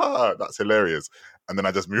just like, ha, that's hilarious. And then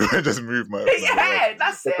I just move my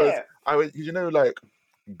that's it.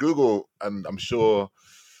 Google, and I'm sure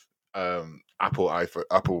Apple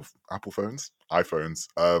iPhones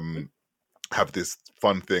have this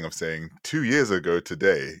fun thing of saying 2 years ago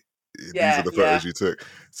today, these are the photos you took.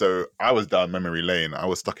 So I was down memory lane. I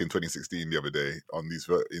was stuck in 2016 the other day in these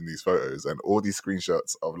photos, and all these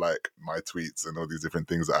screenshots of my tweets and all these different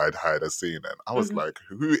things that I'd had as seen. And I was like,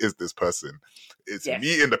 who is this person? It's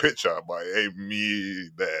me in the picture, but it ain't me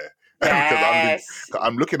there. Yes. Because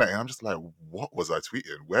I'm looking at it and I'm just like, what was I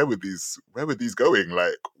tweeting? Where were these going?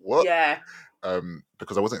 Like, what? Yeah.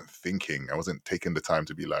 Because I wasn't thinking. I wasn't taking the time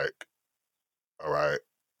to be like, all right,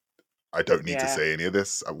 I don't need to say any of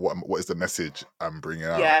this. What is the message I'm bringing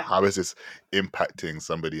out? Yeah. How is this impacting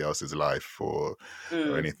somebody else's life or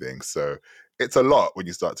anything? So it's a lot when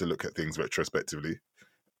you start to look at things retrospectively,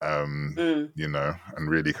 and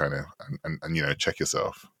really kind of and check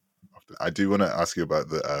yourself. I do want to ask you about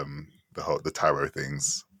the tarot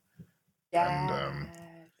things and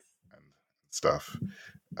stuff.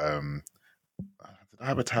 Did I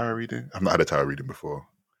have a tarot reading? I've not had a tarot reading before.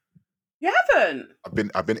 You haven't?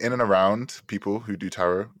 I've been in and around people who do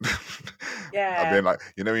tarot. I've Yeah. been like,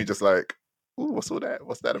 you know, you just like, ooh, what's all that?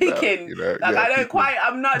 What's that about? Peeking. You know, Like, yeah, I don't peeking. quite,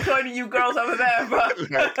 I'm not joining you girls over there, but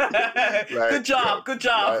good job, good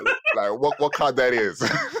job. Like what card that is.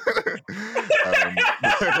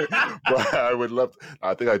 But I would love,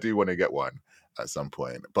 I think I do want to get one at some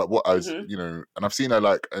point. But what I was, you know, and I've seen her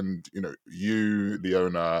like, and, you know, you,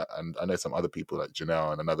 Leona, and I know some other people like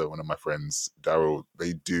Janelle and another one of my friends, Daryl,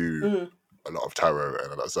 they do a lot of tarot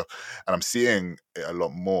and a lot of stuff. And I'm seeing it a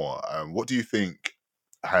lot more. What do you think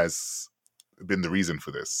has been the reason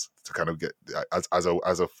for this, to kind of get as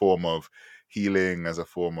a form of healing, as a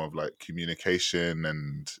form of like communication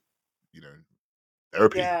and, you know,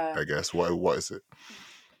 therapy, I guess? What is it?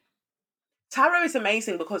 Tarot is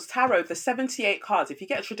amazing because tarot, the 78 cards, if you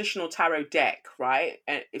get a traditional tarot deck, right?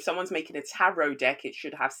 And if someone's making a tarot deck, it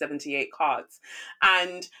should have 78 cards.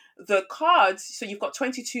 And the cards, so you've got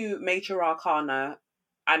 22 major arcana,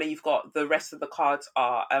 and then you've got the rest of the cards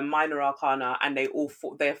are minor arcana, and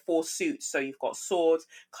they're four suits. So you've got swords,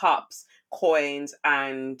 cups, coins,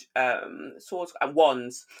 and swords and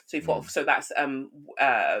wands. So you've got, so that's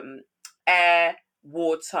air,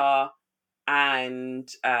 water, and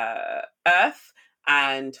earth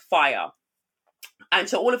and fire. And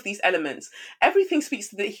so all of these elements, everything speaks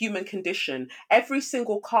to the human condition. Every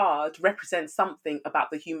single card represents something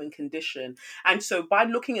about the human condition. And so by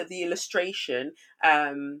looking at the illustration,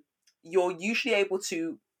 you're usually able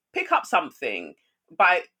to pick up something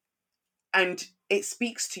and it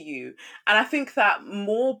speaks to you. And I think that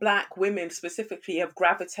more Black women specifically have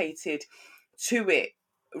gravitated to it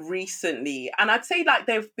recently. And I'd say like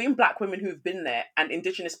there've been Black women who've been there and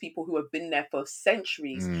Indigenous people who have been there for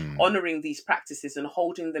centuries, honoring these practices and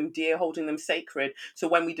holding them dear, holding them sacred. So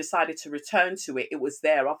when we decided to return to it, it was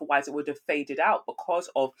there. Otherwise it would have faded out because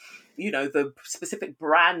of, you know, the specific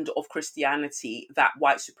brand of Christianity that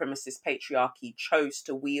white supremacist patriarchy chose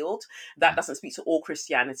to wield. That doesn't speak to all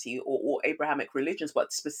Christianity or all Abrahamic religions,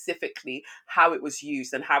 but specifically how it was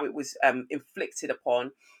used and how it was inflicted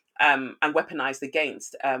upon and weaponized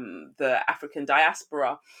against the African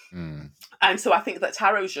diaspora. And so I think that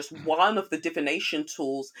tarot is just one of the divination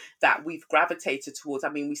tools that we've gravitated towards. I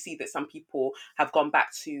mean, we see that some people have gone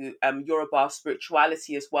back to Yoruba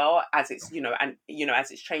spirituality as well, as it's, you know, and, you know,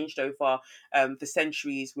 as it's changed over the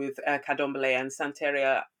centuries with Candomblé and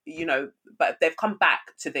Santeria, you know, but they've come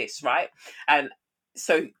back to this, right? And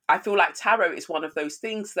so I feel like tarot is one of those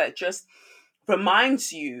things that just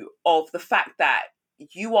reminds you of the fact that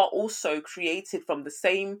you are also created from the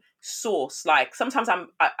same source. Like sometimes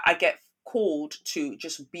I get called to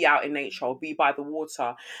just be out in nature or be by the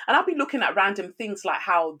water, and I'll be looking at random things like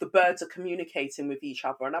how the birds are communicating with each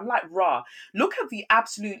other, and I'm like, rah, look at the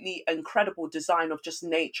absolutely incredible design of just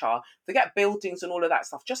nature. Forget buildings and all of that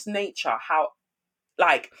stuff, just nature, how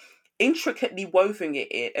like intricately woven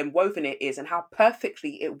it is and how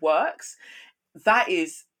perfectly it works. That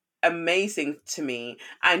is amazing to me.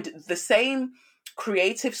 And the same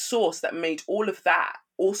creative source that made all of that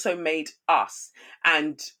also made us,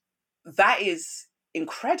 and that is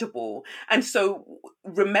incredible. And so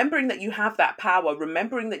remembering that you have that power,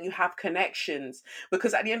 remembering that you have connections,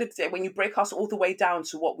 because at the end of the day, when you break us all the way down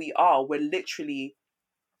to what we are, we're literally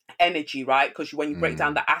energy, right? Because when you break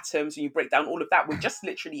down the atoms and you break down all of that, we're just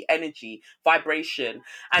literally energy, vibration.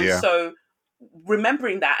 And so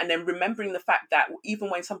remembering that, and then remembering the fact that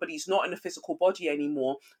even when somebody's not in a physical body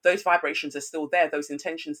anymore, those vibrations are still there, those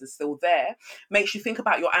intentions are still there, makes you think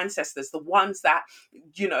about your ancestors, the ones that,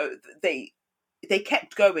 you know, they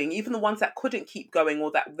kept going, even the ones that couldn't keep going, or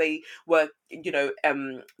that they were, you know,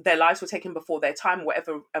 their lives were taken before their time,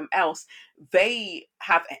 whatever else. They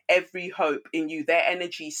have every hope in you. Their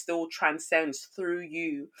energy still transcends through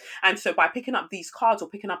you. And so by picking up these cards or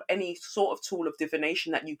picking up any sort of tool of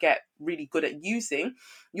divination that you get really good at using,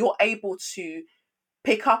 you're able to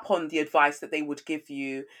pick up on the advice that they would give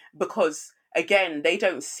you, because again, they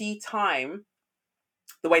don't see time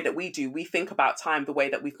the way that we do. We think about time the way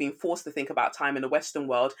that we've been forced to think about time in the Western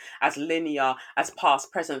world, as linear, as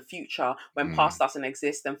past, present, future, when past doesn't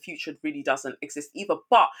exist and future really doesn't exist either.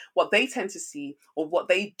 But what they tend to see, or what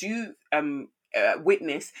they do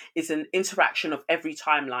witness, is an interaction of every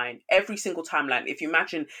timeline, every single timeline. If you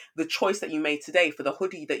imagine the choice that you made today for the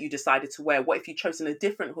hoodie that you decided to wear, what if you chosen a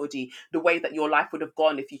different hoodie, the way that your life would have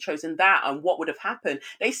gone if you chosen that, and what would have happened.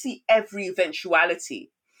 They see every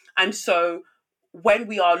eventuality. And so when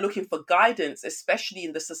we are looking for guidance, especially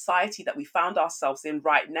in the society that we found ourselves in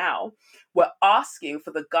right now, we're asking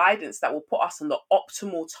for the guidance that will put us on the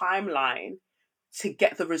optimal timeline to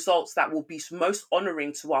get the results that will be most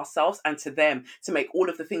honoring to ourselves and to them, to make all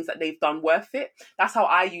of the things that they've done worth it. That's how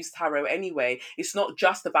I use tarot anyway. It's not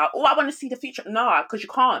just about, oh, I want to see the future. No, because you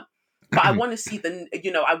can't. But I want to see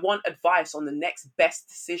I want advice on the next best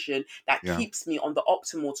decision that keeps me on the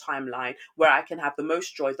optimal timeline where I can have the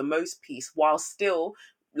most joy, the most peace, while still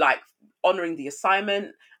like honoring the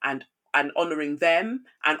assignment and honoring them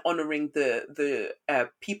and honoring the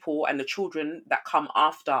people and the children that come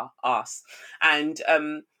after us. And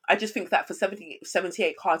I just think that for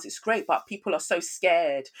 78 cards, it's great, but people are so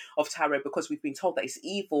scared of tarot because we've been told that it's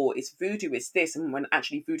evil, it's voodoo, it's this, and when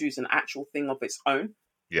actually voodoo is an actual thing of its own.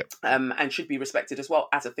 Yep. And should be respected as well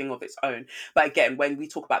as a thing of its own. But again, when we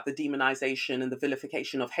talk about the demonization and the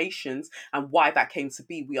vilification of Haitians and why that came to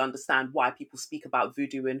be, we understand why people speak about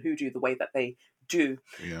voodoo and hoodoo the way that they do.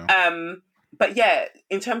 Yeah. But yeah,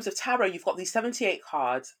 in terms of tarot, you've got these 78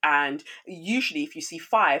 cards, and usually if you see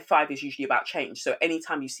five is usually about change. So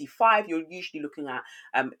anytime you see five, you're usually looking at,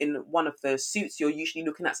 in one of the suits, you're usually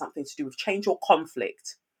looking at something to do with change or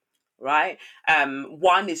conflict. Right.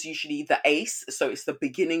 One is usually the ace, so it's the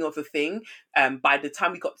beginning of a thing. By the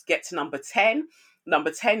time we get to number 10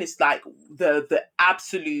 is like the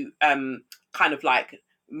absolute kind of like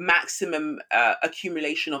maximum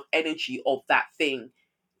accumulation of energy of that thing.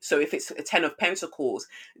 So if it's a 10 of Pentacles,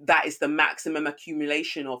 that is the maximum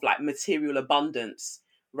accumulation of like material abundance,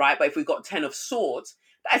 right? But if we've got 10 of Swords,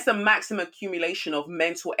 that's the maximum accumulation of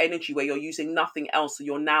mental energy where you're using nothing else. So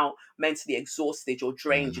you're now mentally exhausted, you're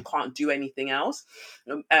drained, you can't do anything else.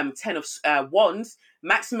 10 of Wands,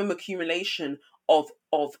 maximum accumulation of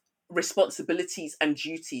responsibilities and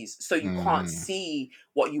duties. So you can't see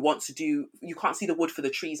what you want to do. You can't see the wood for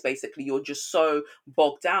the trees, basically. You're just so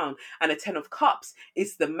bogged down. And a 10 of Cups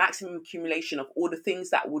is the maximum accumulation of all the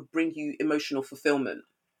things that would bring you emotional fulfillment.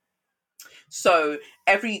 So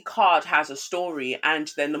every card has a story,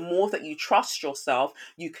 and then the more that you trust yourself,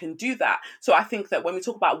 you can do that. So I think that when we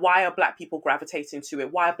talk about why are Black people gravitating to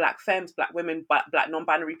it, why are Black femmes, Black women, Black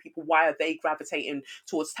non-binary people, why are they gravitating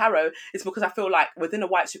towards tarot? It's because I feel like within a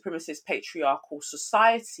white supremacist patriarchal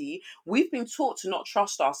society, we've been taught to not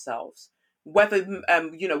trust ourselves. Whether,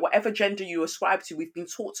 whatever gender you ascribe to, we've been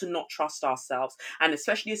taught to not trust ourselves. And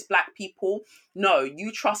especially as Black people, no,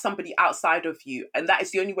 you trust somebody outside of you. And that is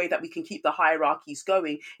the only way that we can keep the hierarchies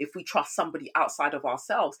going, if we trust somebody outside of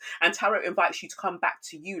ourselves. And tarot invites you to come back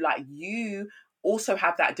to you, like you also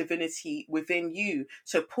have that divinity within you.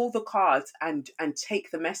 So pull the cards and take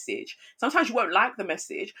the message. Sometimes you won't like the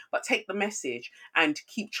message, but take the message and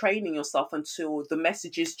keep training yourself until the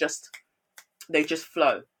messages just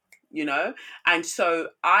flow. And so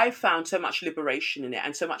I found so much liberation in it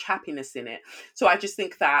and so much happiness in it. So I just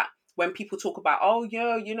think that when people talk about,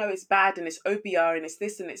 it's bad and it's OBR and it's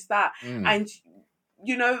this and it's that, and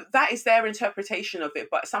that is their interpretation of it,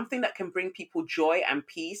 but something that can bring people joy and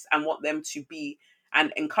peace and want them to be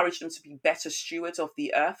and encourage them to be better stewards of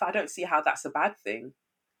the earth, I don't see how that's a bad thing.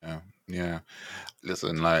 Yeah.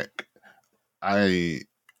 Listen, like I'm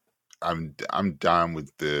down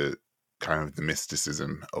with the kind of the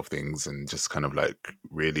mysticism of things and just kind of like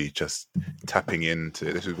really just tapping into.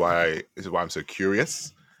 This is why I'm so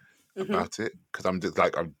curious about it, because I'm just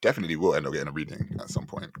like, I definitely will end up getting a reading at some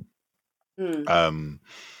point. I'm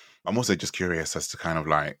also just curious as to kind of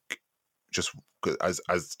like just as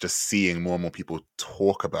just seeing more and more people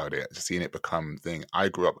talk about it, just seeing it become thing.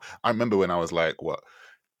 I remember when I was like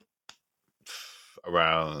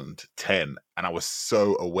around 10, and I was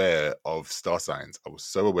so aware of star signs. I was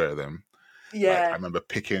so aware of them. Yeah. Like, I remember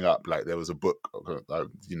picking up, like, there was a book,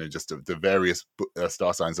 just the various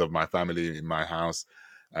star signs of my family in my house,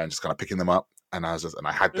 and just kind of picking them up. And I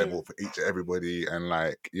had them all for everybody. And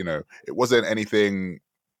like, it wasn't anything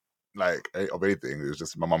like of anything. It was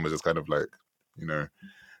just, my mum was just kind of like,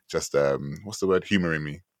 just, what's the word? Humoring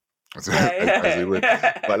me. As they would.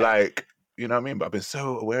 But like, you know what I mean? But I've been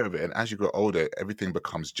so aware of it. And as you grow older, everything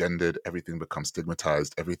becomes gendered, everything becomes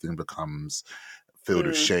stigmatized, everything becomes filled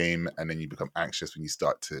with shame, and then you become anxious when you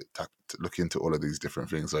start to look into all of these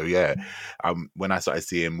different things. So yeah, when I started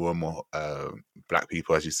seeing more and more Black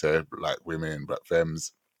people, as you said, Black women, Black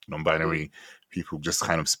femmes, non-binary people just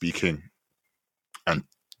kind of speaking and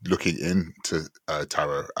looking into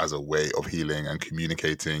tarot as a way of healing and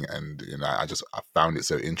communicating, and I found it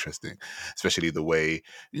so interesting, especially the way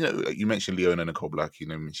you mentioned Leona Nicole Black.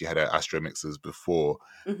 She had her Astro Mixers before,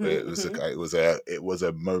 but it was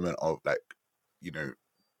a moment of like,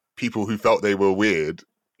 people who felt they were weird,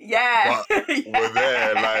 but were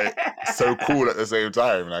there like so cool at the same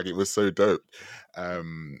time. Like, it was so dope.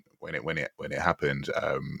 when it happened,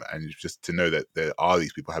 and just to know that there are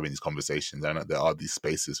these people having these conversations, and that there are these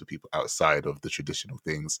spaces for people outside of the traditional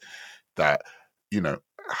things that, you know,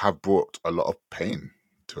 have brought a lot of pain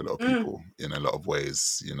to a lot of people in a lot of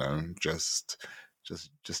ways, you know, just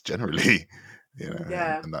generally, you know,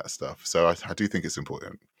 Yeah. and that stuff. So I do think it's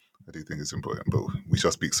important. I do think it's important, but we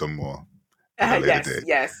shall speak some more at a later date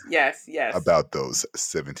Yes. about those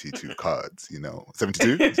 72 cards, you know.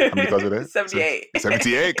 72? How many cards are there? 78.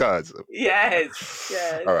 78 cards. Yes.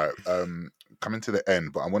 All right. Coming to the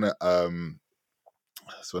end, but I want to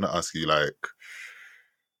ask you, like,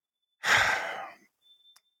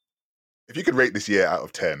 if you could rate this year out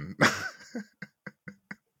of 10.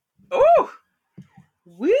 Oh,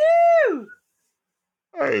 woo!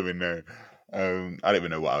 I don't even know. I don't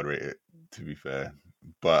even know what I would rate it, to be fair.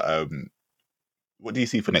 But what do you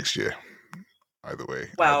see for next year? Either way.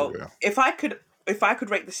 Well, if I could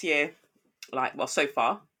rate this year, like, well, so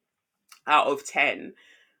far, out of 10,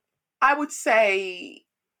 I would say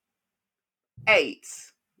 8.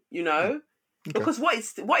 You know, because what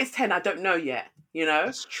is 10? I don't know yet. You know,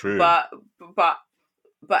 that's true. But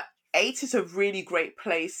 8 is a really great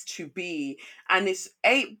place to be, and it's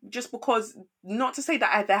 8 just because, not to say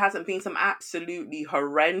that there hasn't been some absolutely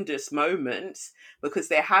horrendous moments, because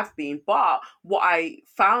there have been, but what I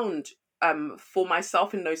found for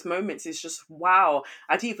myself in those moments is just, wow,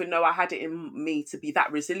 I didn't even know I had it in me to be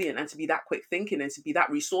that resilient and to be that quick thinking and to be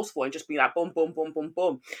that resourceful and just be like boom, boom, boom, boom,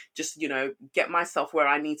 boom, just, you know, get myself where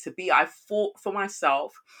I need to be. I fought for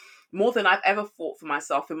myself more than I've ever fought for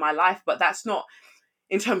myself in my life, but that's not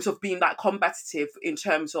in terms of being that combative, in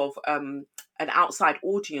terms of an outside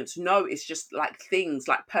audience. No, it's just like things,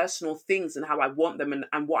 like personal things, and how I want them,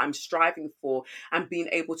 and what I'm striving for, and being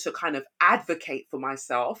able to kind of advocate for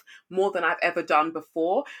myself more than I've ever done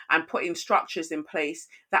before, and putting structures in place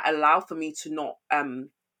that allow for me to not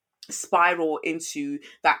spiral into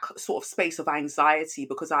that sort of space of anxiety,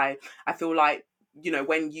 because I feel like, you know,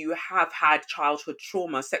 when you have had childhood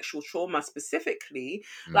trauma, sexual trauma specifically,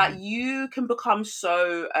 like, you can become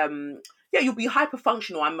so you'll be hyper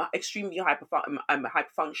functional. I'm extremely hyper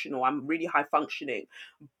functional. I'm really high functioning,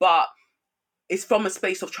 but it's from a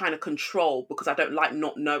space of trying to control, because I don't like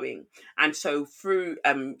not knowing. And so through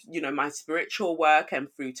you know, my spiritual work and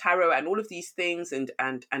through tarot and all of these things and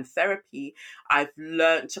therapy, I've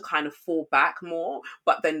learned to kind of fall back more.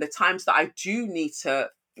 But then the times that I do need to,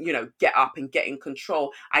 you know, get up and get in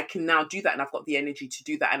control, I can now do that, and I've got the energy to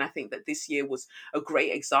do that. And I think that this year was a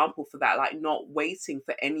great example for that, like not waiting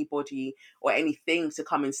for anybody or anything to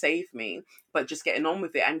come and save me, but just getting on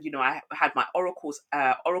with it. And, you know, I had my oracle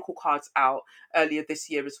cards out earlier this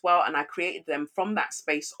year as well, and I created them from that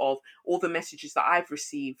space of all the messages that I've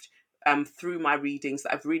received through my readings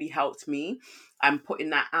that have really helped me, and putting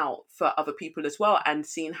that out for other people as well, and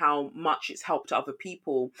seeing how much it's helped other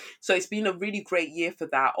people. So it's been a really great year for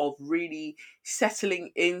that, of really settling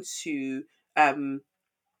into who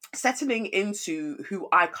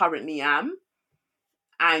I currently am,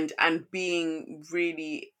 and being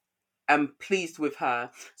really pleased with her.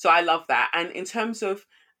 So I love that. And in terms of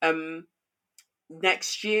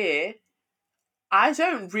next year, I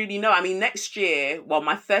don't really know. I mean, next year, well,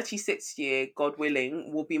 my 36th year, God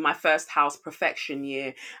willing, will be my first house perfection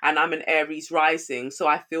year. And I'm an Aries rising. So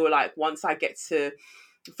I feel like once I get to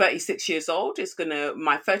 36 years old,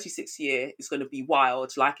 my 36th year is going to be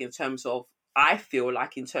wild. Like, I feel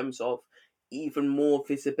like in terms of even more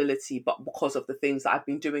visibility, but because of the things that I've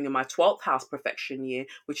been doing in my 12th house perfection year,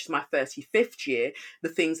 which is my 35th year, the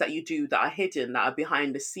things that you do that are hidden, that are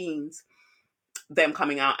behind the scenes, them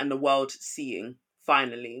coming out and the world seeing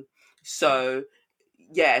finally. So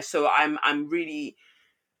so I'm really,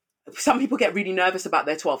 some people get really nervous about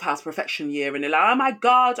their 12th house perfection year, and they're like, oh my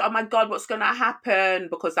god, what's going to happen?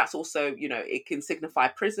 Because that's also, you know, it can signify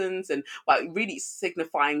prisons, and well, really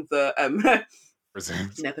signifying the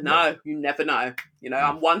you never know. You know,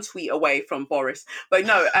 I'm one tweet away from Boris, but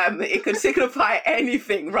no, it could signify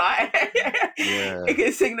anything, right? Yeah. It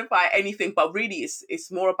can signify anything, but really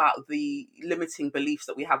it's more about the limiting beliefs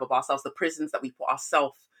that we have of ourselves, the prisons that we put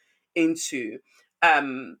ourselves into.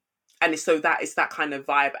 And so that is that kind of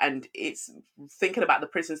vibe, and it's thinking about the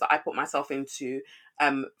prisons that I put myself into,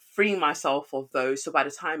 freeing myself of those. So by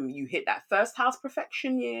the time you hit that first house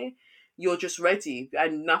perfection year, you're just ready,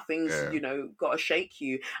 and nothing's, you know, got to shake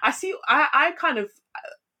you. I kind of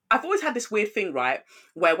I've always had this weird thing, right,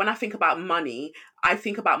 where when I think about money, I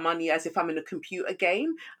think about money as if I'm in a computer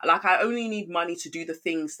game. Like, I only need money to do the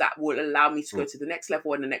things that will allow me to go to the next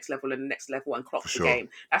level and the next level and the next level and clock the game.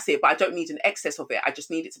 That's it. But I don't need an excess of it. I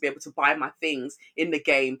just need it to be able to buy my things in the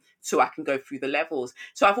game so I can go through the levels.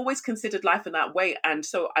 So I've always considered life in that way. And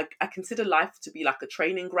so I consider life to be like a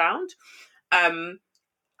training ground.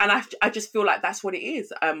 And I just feel like that's what it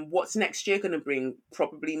is. What's next year going to bring?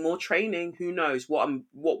 Probably more training. Who knows what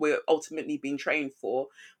we're ultimately being trained for?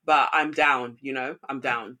 But I'm down. I'm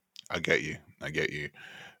down. I get you.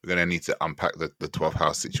 We're gonna need to unpack the 12th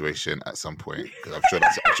house situation at some point, because I'm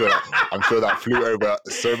sure that flew over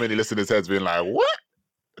so many listeners' heads, being like, "What?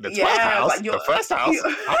 The 12th house? The first house?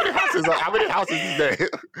 How many houses is there?"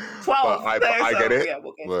 12. I get it. Yeah,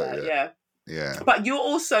 we'll get that. Yeah. Yeah. But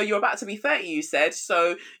you're about to be 30, you said.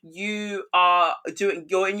 So you're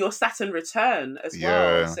in your Saturn return as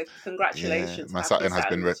well. So congratulations. Yeah. My Saturn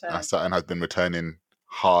has been returning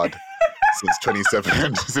hard since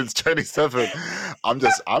 27. Since 27. I'm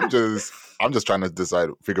just trying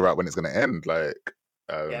to figure out when it's going to end. Like,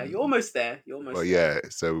 you're almost there. Yeah.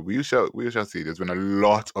 So we shall see. There's been a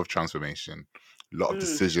lot of transformation, a lot of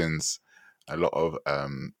decisions, a lot of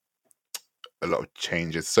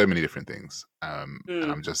changes, so many different things. And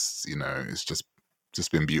I'm just, it's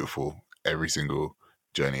just been beautiful. Every single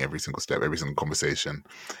journey, every single step, every single conversation,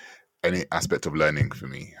 any aspect of learning for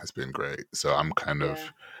me has been great. So I'm kind of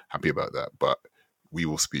happy about that. But we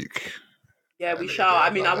will speak. Yeah, we shall. I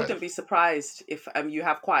mean, I wouldn't be surprised if you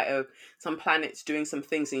have quite some planets doing some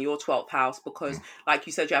things in your 12th house, because like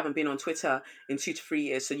you said, you haven't been on Twitter in 2 to 3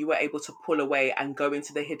 years. So you were able to pull away and go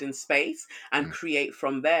into the hidden space and create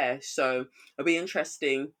from there. So it'll be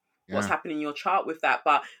interesting what's happening in your chart with that.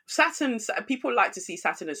 But Saturn, people like to see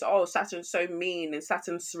Saturn as, Saturn's so mean and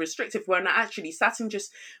Saturn's restrictive, when actually Saturn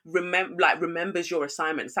just remembers your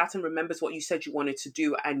assignment. Saturn remembers what you said you wanted to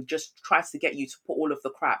do and just tries to get you to put all of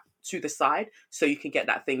the crap to the side so you can get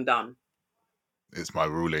that thing done. It's my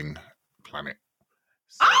ruling planet.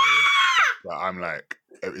 So, I'm like,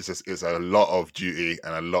 it's a lot of duty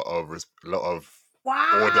and a lot of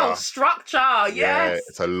order, structure. Yes, yeah,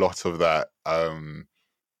 it's a lot of that.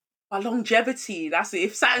 Longevity, that's it.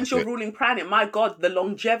 If Saturn's your ruling planet, my God, the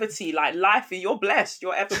longevity, like life, you're blessed.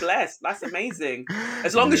 You're ever blessed. That's amazing.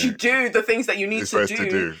 As long as you do the things that you need to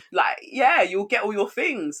do, like, you'll get all your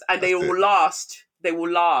things and they will last. They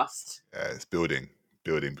will last. Yeah, it's building.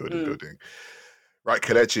 Right,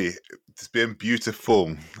 Kelechi, it's been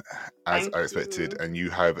beautiful, as I expected, and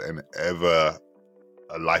you have a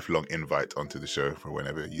lifelong invite onto the show for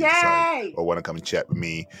whenever you decide or want to come and chat with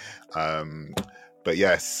me. But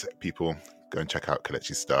yes, people, go and check out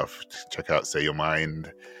Kelechi's stuff. Check out Say Your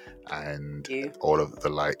Mind and all of the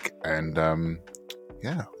like. And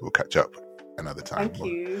we'll catch up another time. Thank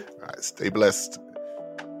you. All right, stay blessed.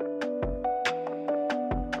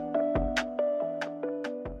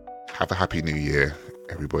 Have a happy new year,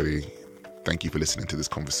 everybody. Thank you for listening to this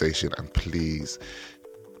conversation. And please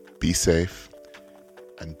be safe.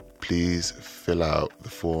 And please fill out the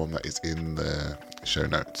form that is in the show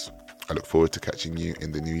notes. I look forward to catching you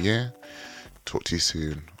in the new year. Talk to you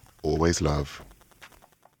soon. Always love,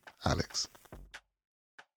 Alex.